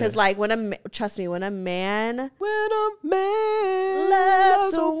 Because when a man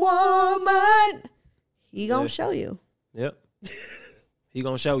loves a woman, he gonna show you. Yep. He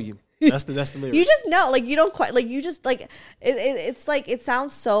gonna show you. That's the lyric. You just know, like, you don't quite, like, you just, like, it's like, it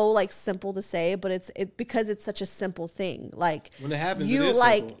sounds so, like, simple to say, but it's because it's such a simple thing. Like, when it happens, you, it is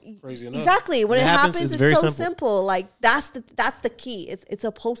like, simple. Crazy enough. exactly. When it happens, it's very so simple. simple. Like, that's the key. It's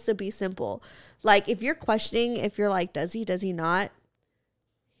supposed to be simple. Like, if you're questioning, if you're like, does he not?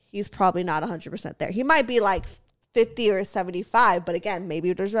 He's probably not 100% there. He might be like 50 or 75, but again,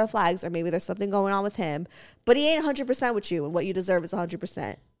 maybe there's red flags or maybe there's something going on with him, but he ain't 100% with you, and what you deserve is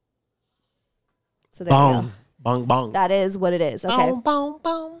 100%. So there you go. Bong, bong. That is what it is. Okay. Bong, bong,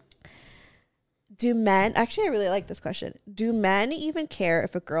 bong. Do men, actually, I really like this question. Do men even care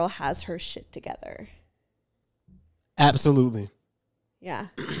if a girl has her shit together? Absolutely. Yeah.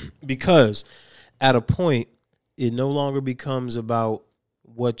 Because at a point, it no longer becomes about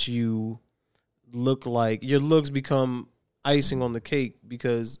what you look like. Your looks become icing on the cake,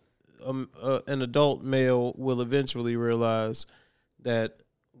 because an adult male will eventually realize that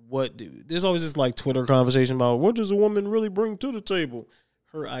there's always this like Twitter conversation about what does a woman really bring to the table?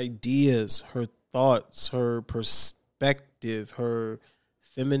 Her ideas, her thoughts, her perspective, her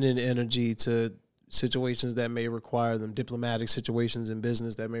feminine energy to situations that may require them, diplomatic situations in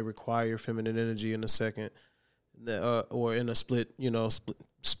business that may require feminine energy in a second, or in a split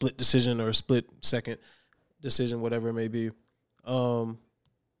decision or a split second decision, whatever it may be.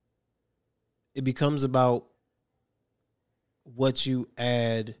 It becomes about what you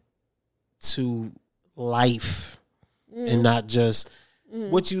add to life, and not just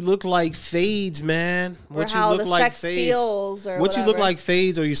what you look like fades, man. What you look like fades. Feels or what whatever. you look like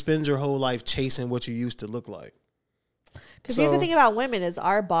fades, or you spend your whole life chasing what you used to look like. Because here's the thing about women is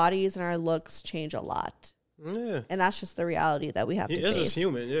our bodies and our looks change a lot. Yeah. And that's just the reality that we have to face. It's just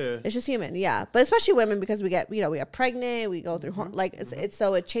human, yeah. It's just human, yeah. But especially women, because we get pregnant, we go through it's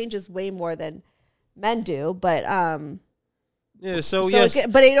so it changes way more than men do. But so yes,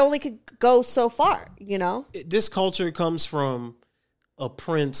 but it only could go so far, you know. This culture comes from a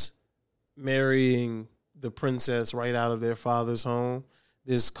prince marrying the princess right out of their father's home.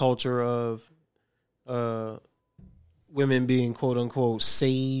 This culture of women being quote unquote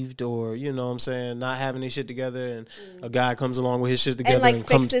saved, or not having their shit together, and a guy comes along with his shit together and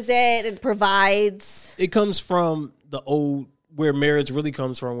fixes it and provides. It comes from the old, where marriage really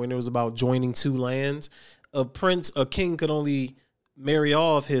comes from, when it was about joining two lands. A king could only marry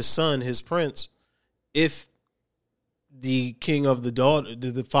off his son, his prince, if the king of the daughter,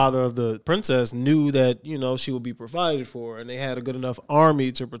 the father of the princess, knew that she would be provided for, and they had a good enough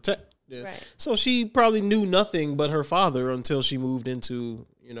army to protect. Yeah. Right. So she probably knew nothing but her father until she moved into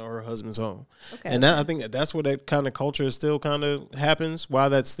her husband's home. Okay. And I think that's where that kind of culture still kind of happens. Why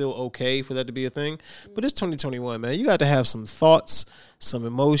that's still okay for that to be a thing. But it's 2021, man. You got to have some thoughts, some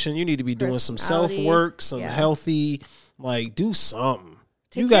emotion. You need to be doing some self-work, some healthy, do something.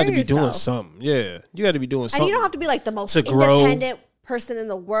 You got to be doing something. Yeah. You got to be doing something. And you don't have to be like the most independent person in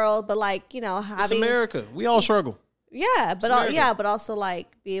the world, but having... It's America. We all struggle. Yeah, but but also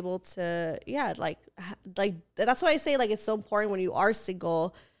be able to that's why I say it's so important when you are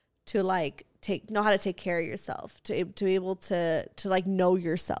single to know how to take care of yourself, to be able to know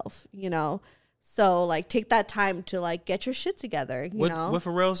yourself, So take that time to get your shit together, you know. What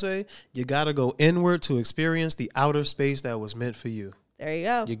Pharrell say? You gotta go inward to experience the outer space that was meant for you. There you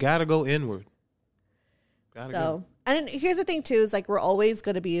go. You gotta go inward. And here's the thing too, is we're always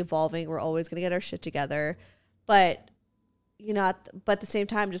gonna be evolving, we're always gonna get our shit together. But, but at the same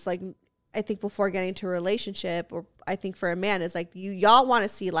time, just I think before getting into a relationship, or I think for a man, is y'all want to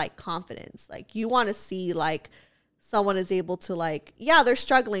see confidence. You want to see someone is able to they're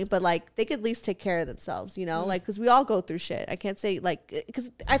struggling, but they could at least take care of themselves, because we all go through shit. I can't say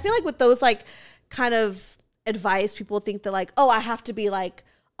because I feel with those kind of advice, people think that oh, I have to be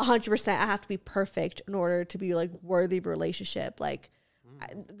 100%, I have to be perfect in order to be worthy of a relationship.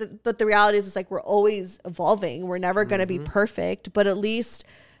 But the reality is, we're always evolving. We're never going to be perfect, but at least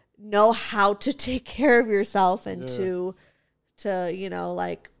know how to take care of yourself and to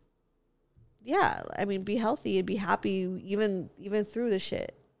be healthy and be happy even through the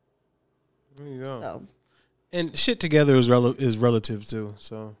shit. There you go. So, and shit together is relative too.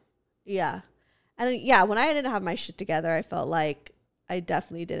 So yeah, and when I didn't have my shit together, I felt like I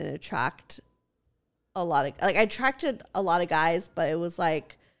definitely didn't attract a lot of I attracted a lot of guys, but it was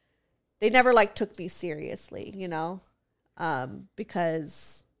they never took me seriously,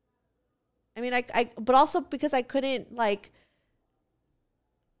 because but also because I couldn't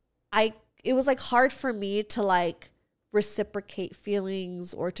it was hard for me to reciprocate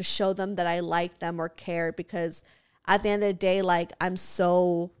feelings or to show them that I liked them or cared, because at the end of the day, I'm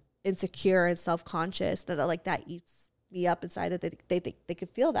so insecure and self-conscious, that like that eats me up inside, that they think they could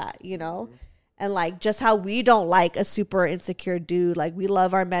feel that, you know? And like just how we don't like a super insecure dude, like we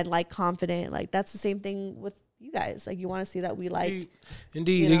love our men like confident, like that's the same thing with you guys. Like you want to see that we like.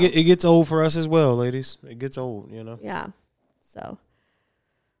 Indeed, you know? it gets old for us as well, ladies. It gets old, you know. Yeah. So,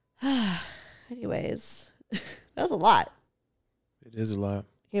 anyways, that was a lot. It is a lot.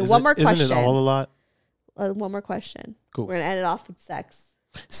 Okay, one more question. Isn't it all a lot? One more question. Cool. We're gonna end it off with sex.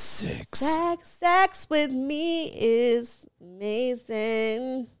 Sex with me is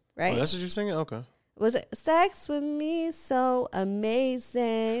amazing. Right? Oh, that's what you're singing? Okay. Was it sex with me so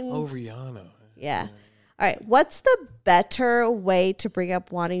amazing? Oh, Rihanna. Yeah. All right. What's the better way to bring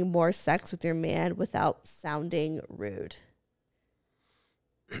up wanting more sex with your man without sounding rude?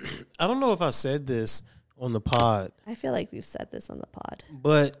 I don't know if I said this on the pod. I feel like we've said this on the pod.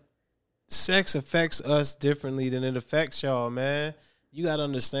 But sex affects us differently than it affects y'all, man. You got to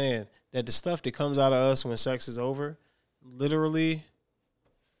understand that the stuff that comes out of us when sex is over, literally,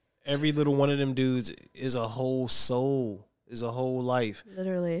 every little one of them dudes is a whole soul, is a whole life.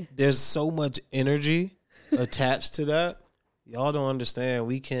 Literally. There's so much energy attached to that. Y'all don't understand.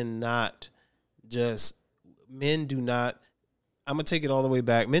 We cannot just, men do not, I'm going to take it all the way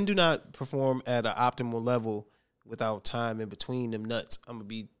back. Men do not perform at an optimal level without time in between them nuts. I'm going to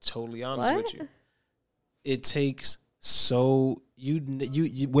be totally honest with you. It takes you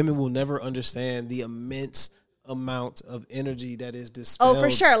women will never understand the immense amount of energy that is dispelled. Oh,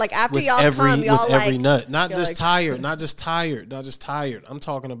 for sure. Like after y'all come, y'all with like every nut. Not just like, tired. Not just tired. I'm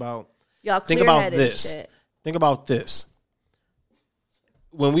talking about. Y'all think about clear-headed this. shit. Think about this.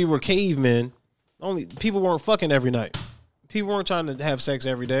 When we were cavemen, people weren't fucking every night. People weren't trying to have sex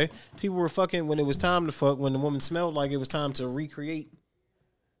every day. People were fucking when it was time to fuck, when the woman smelled like it was time to recreate.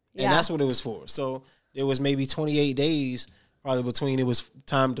 And that's what it was for. So there was maybe 28 days probably between it was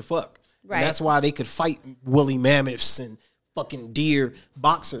time to fuck. Right. And that's why they could fight woolly mammoths and fucking deer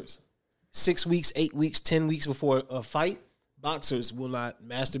boxers. 6 weeks, 8 weeks, 10 weeks before a fight, boxers will not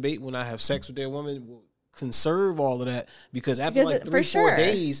masturbate, will not have sex with their woman, will conserve all of that because after like 3-4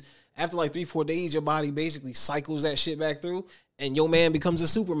 days, after like 3-4 days, your body basically cycles that shit back through and your man becomes a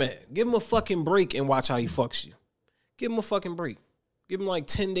Superman. Give him a fucking break and watch how he fucks you. Give him a fucking break. Give him like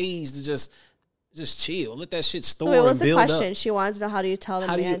 10 days to just chill. Let that shit store and build up. What's the question? She wants to know, how do you tell the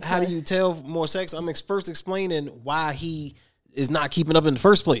man? How do you tell more sex? I'm first explaining why he is not keeping up in the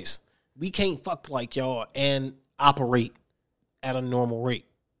first place. We can't fuck like y'all and operate at a normal rate.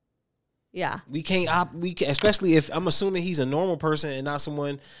 Yeah. We can't especially if I'm assuming he's a normal person and not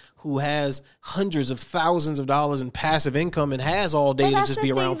someone who has hundreds of thousands of dollars in passive income and has all day to just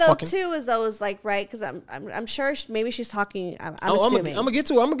be around fucking. Too is those like, right? Because I'm sure maybe she's talking. I'm assuming. I'm gonna get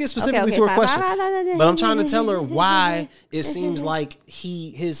to it. I'm gonna get specifically to her question, but I'm trying to tell her why it seems like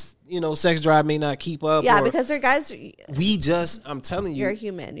his sex drive may not keep up. Yeah, because they're guys. I'm telling you, you're a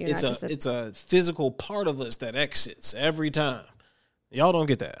human. It's a physical part of us that exits every time. Y'all don't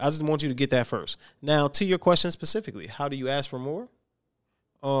get that. I just want you to get that first. Now, to your question specifically, how do you ask for more?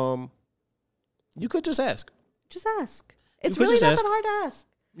 You could just ask. Just ask. It's really not that hard to ask.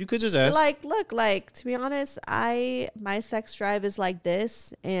 You could just ask. Like, look, like, to be honest, my sex drive is like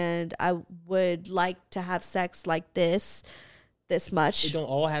this, and I would like to have sex like this much. It don't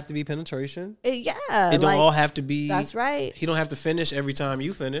all have to be penetration. It don't all have to be. That's right. He don't have to finish every time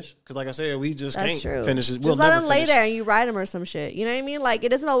you finish. Because like I said, we just can't finish it. We'll just let him lay there and you ride him or some shit. You know what I mean? Like, it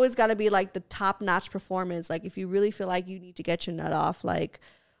doesn't always got to be like the top-notch performance. Like, if you really feel like you need to get your nut off, like,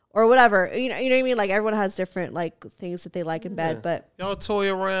 or whatever. You know what I mean? Like, everyone has different, like, things that they like in bed. But y'all toy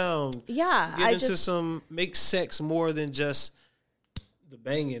around. Yeah. Make sex more than just the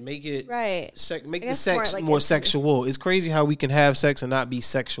banging, make it right. Make the sex more sexual. It's crazy how we can have sex and not be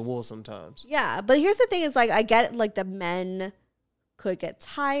sexual sometimes. Yeah, but here's the thing: is like I get like the men could get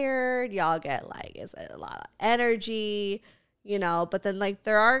tired. Y'all get like it's a lot of energy, But then like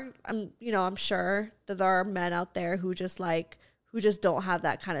there are, I'm sure that there are men out there who just don't have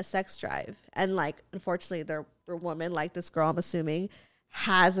that kind of sex drive, and like unfortunately, their woman, like this girl, I'm assuming,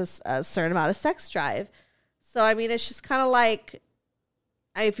 has a certain amount of sex drive. So I mean, it's just kind of like.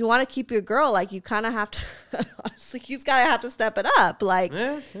 If you want to keep your girl, like you kind of have to, honestly, he's got to have to step it up. Like, You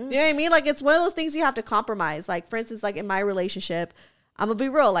know what I mean? Like, it's one of those things you have to compromise. Like, for instance, like in my relationship, I'm going to be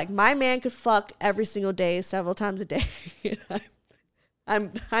real. Like, my man could fuck every single day, several times a day.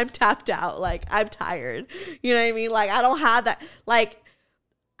 I'm tapped out. Like, I'm tired. You know what I mean? Like, I don't have that. Like,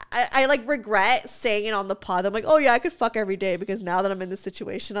 I like regret saying it on the pod. I'm like, oh yeah, I could fuck every day because now that I'm in this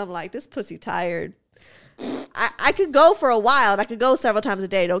situation, I'm like, this pussy tired. I could go for a while and I could go several times a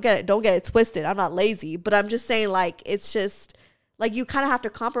day. Don't get it twisted. I'm not lazy, but I'm just saying like it's just like you kind of have to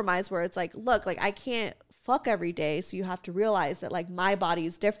compromise where it's like, look, like I can't fuck every day. So you have to realize that like my body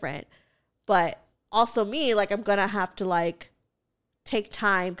is different, but also me, like I'm going to have to like take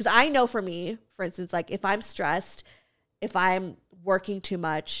time. Cause I know for me, for instance, like if I'm stressed, if I'm working too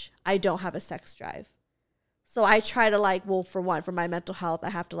much, I don't have a sex drive. So I try to like, well, for one, for my mental health,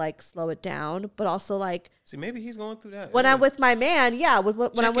 I have to like slow it down, but also like, see, maybe he's going through that. When I'm with my man, yeah,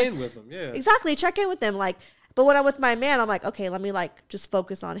 when I'm with him, yeah, exactly, check in with him, like. But when I'm with my man, I'm like, okay, let me like just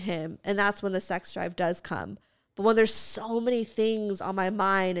focus on him, and that's when the sex drive does come. But when there's so many things on my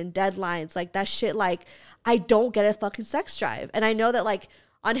mind and deadlines, like that shit, like I don't get a fucking sex drive, and I know that like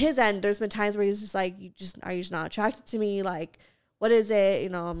on his end, there's been times where he's just like, are you just not attracted to me? Like, what is it? You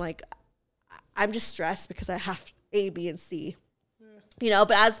know, I'm like, I'm just stressed because I have A, B, and C. Yeah. You know,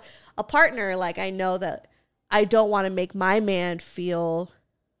 but as a partner, like I know that I don't want to make my man feel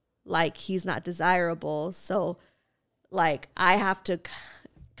like he's not desirable. So like I have to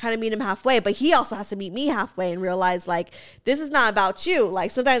kind of meet him halfway, but he also has to meet me halfway and realize like, this is not about you.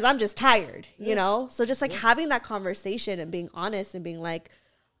 Like sometimes I'm just tired, you know? So just like having that conversation and being honest and being like,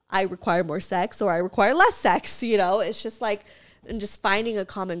 I require more sex or I require less sex, you know? It's just like, and just finding a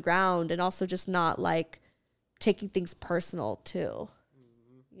common ground and also just not like taking things personal too,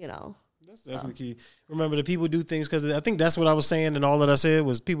 you know? That's definitely key. Remember, the people do things because I think that's what I was saying, and all that I said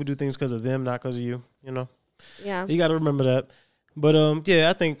was people do things because of them, not because of you. You know. Yeah. You got to remember that. But yeah,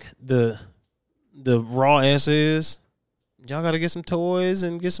 I think the raw answer is y'all got to get some toys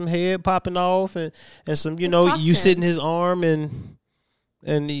and get some head popping off and some. You know, you sit in his arm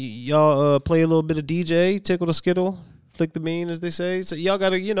and y'all play a little bit of DJ, tickle the skittle, flick the bean, as they say. So y'all got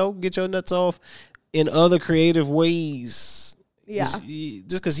to get your nuts off in other creative ways. Yeah. Just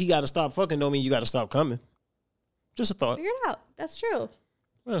because he got to stop fucking don't mean you got to stop coming. Just a thought. Figure it out. That's true.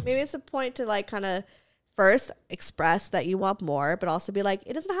 Yeah. Maybe it's a point to like kind of first express that you want more, but also be like,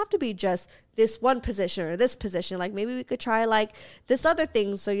 it doesn't have to be just this one position or this position. Like maybe we could try like this other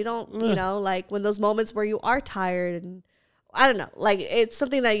thing so you don't, you know, like when those moments where you are tired and I don't know, like it's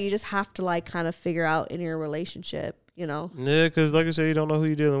something that you just have to like kind of figure out in your relationship, you know? Yeah, because like I said, you don't know who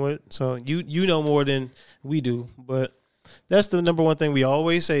you're dealing with. So you know more than we do, but that's the number one thing we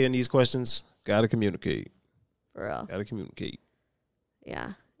always say in these questions. Gotta communicate. For real. Gotta communicate.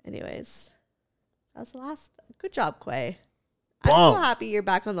 Yeah. Anyways, that was the last. Good job, Quay. I'm so happy you're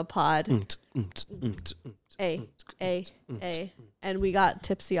back on the pod. Hey. And we got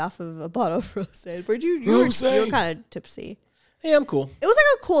tipsy off of a bottle of rosé. You were kind of tipsy. Hey, I'm cool. It was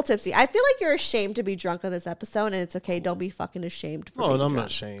like a cool tipsy. I feel like you're ashamed to be drunk on this episode, and it's okay. Don't be fucking ashamed for being I'm drunk. not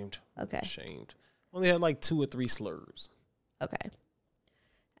ashamed. Okay. I'm ashamed. Only had like 2 or 3 slurs. Okay.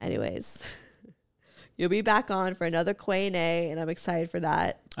 Anyways, you'll be back on for another Q&A, and I'm excited for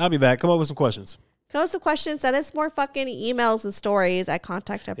that. I'll be back. Come up with some questions. Come up with some questions. Send us more fucking emails and stories at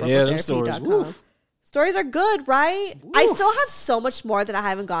contact@brocotherapy.com. Yeah, them stories. Woof. Stories are good, right? Woof. I still have so much more that I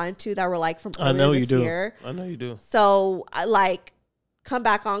haven't gotten to that were like from earlier this year. I know you do. So, like, come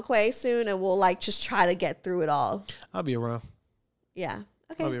back on Quay soon, and we'll like just try to get through it all. I'll be around. Yeah.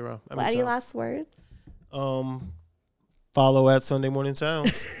 Okay. I'll be around. Any last words? Follow at Sunday Morning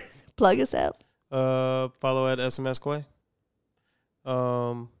Sounds. Plug us out. Follow at SMS Quay.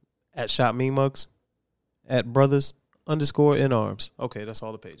 At Shop Me Mugs. At Brothers_in_arms. Okay, that's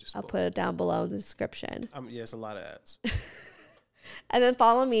all the pages. I'll put it down below in the description. Yeah, it's a lot of ads. And then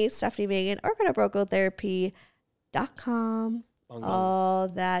follow me, Stephanie Megan, or go to brocotherapy.com. All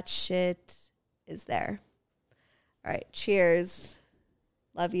that shit is there. All right, cheers.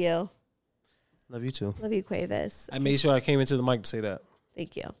 Love you. Love you too. Love you, Quavis. I made sure I came into the mic to say that.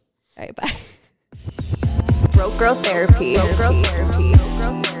 Thank you. All right, bye. Broke Girl Therapy. Broke Girl Therapy.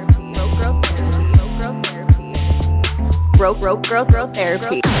 Broke Girl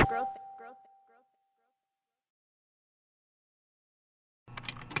Therapy.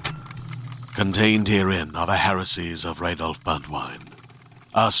 Contained herein are the heresies of Radolf Burntwine,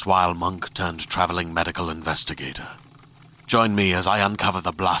 erstwhile monk turned traveling medical investigator. Join me as I uncover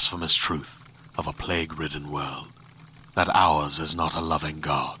the blasphemous truth of a plague-ridden world, that ours is not a loving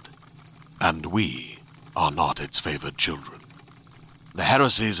God, and we are not its favored children. The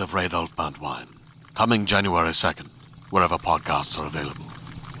Heresies of Radolf Burntwine, coming January 2nd, wherever podcasts are available.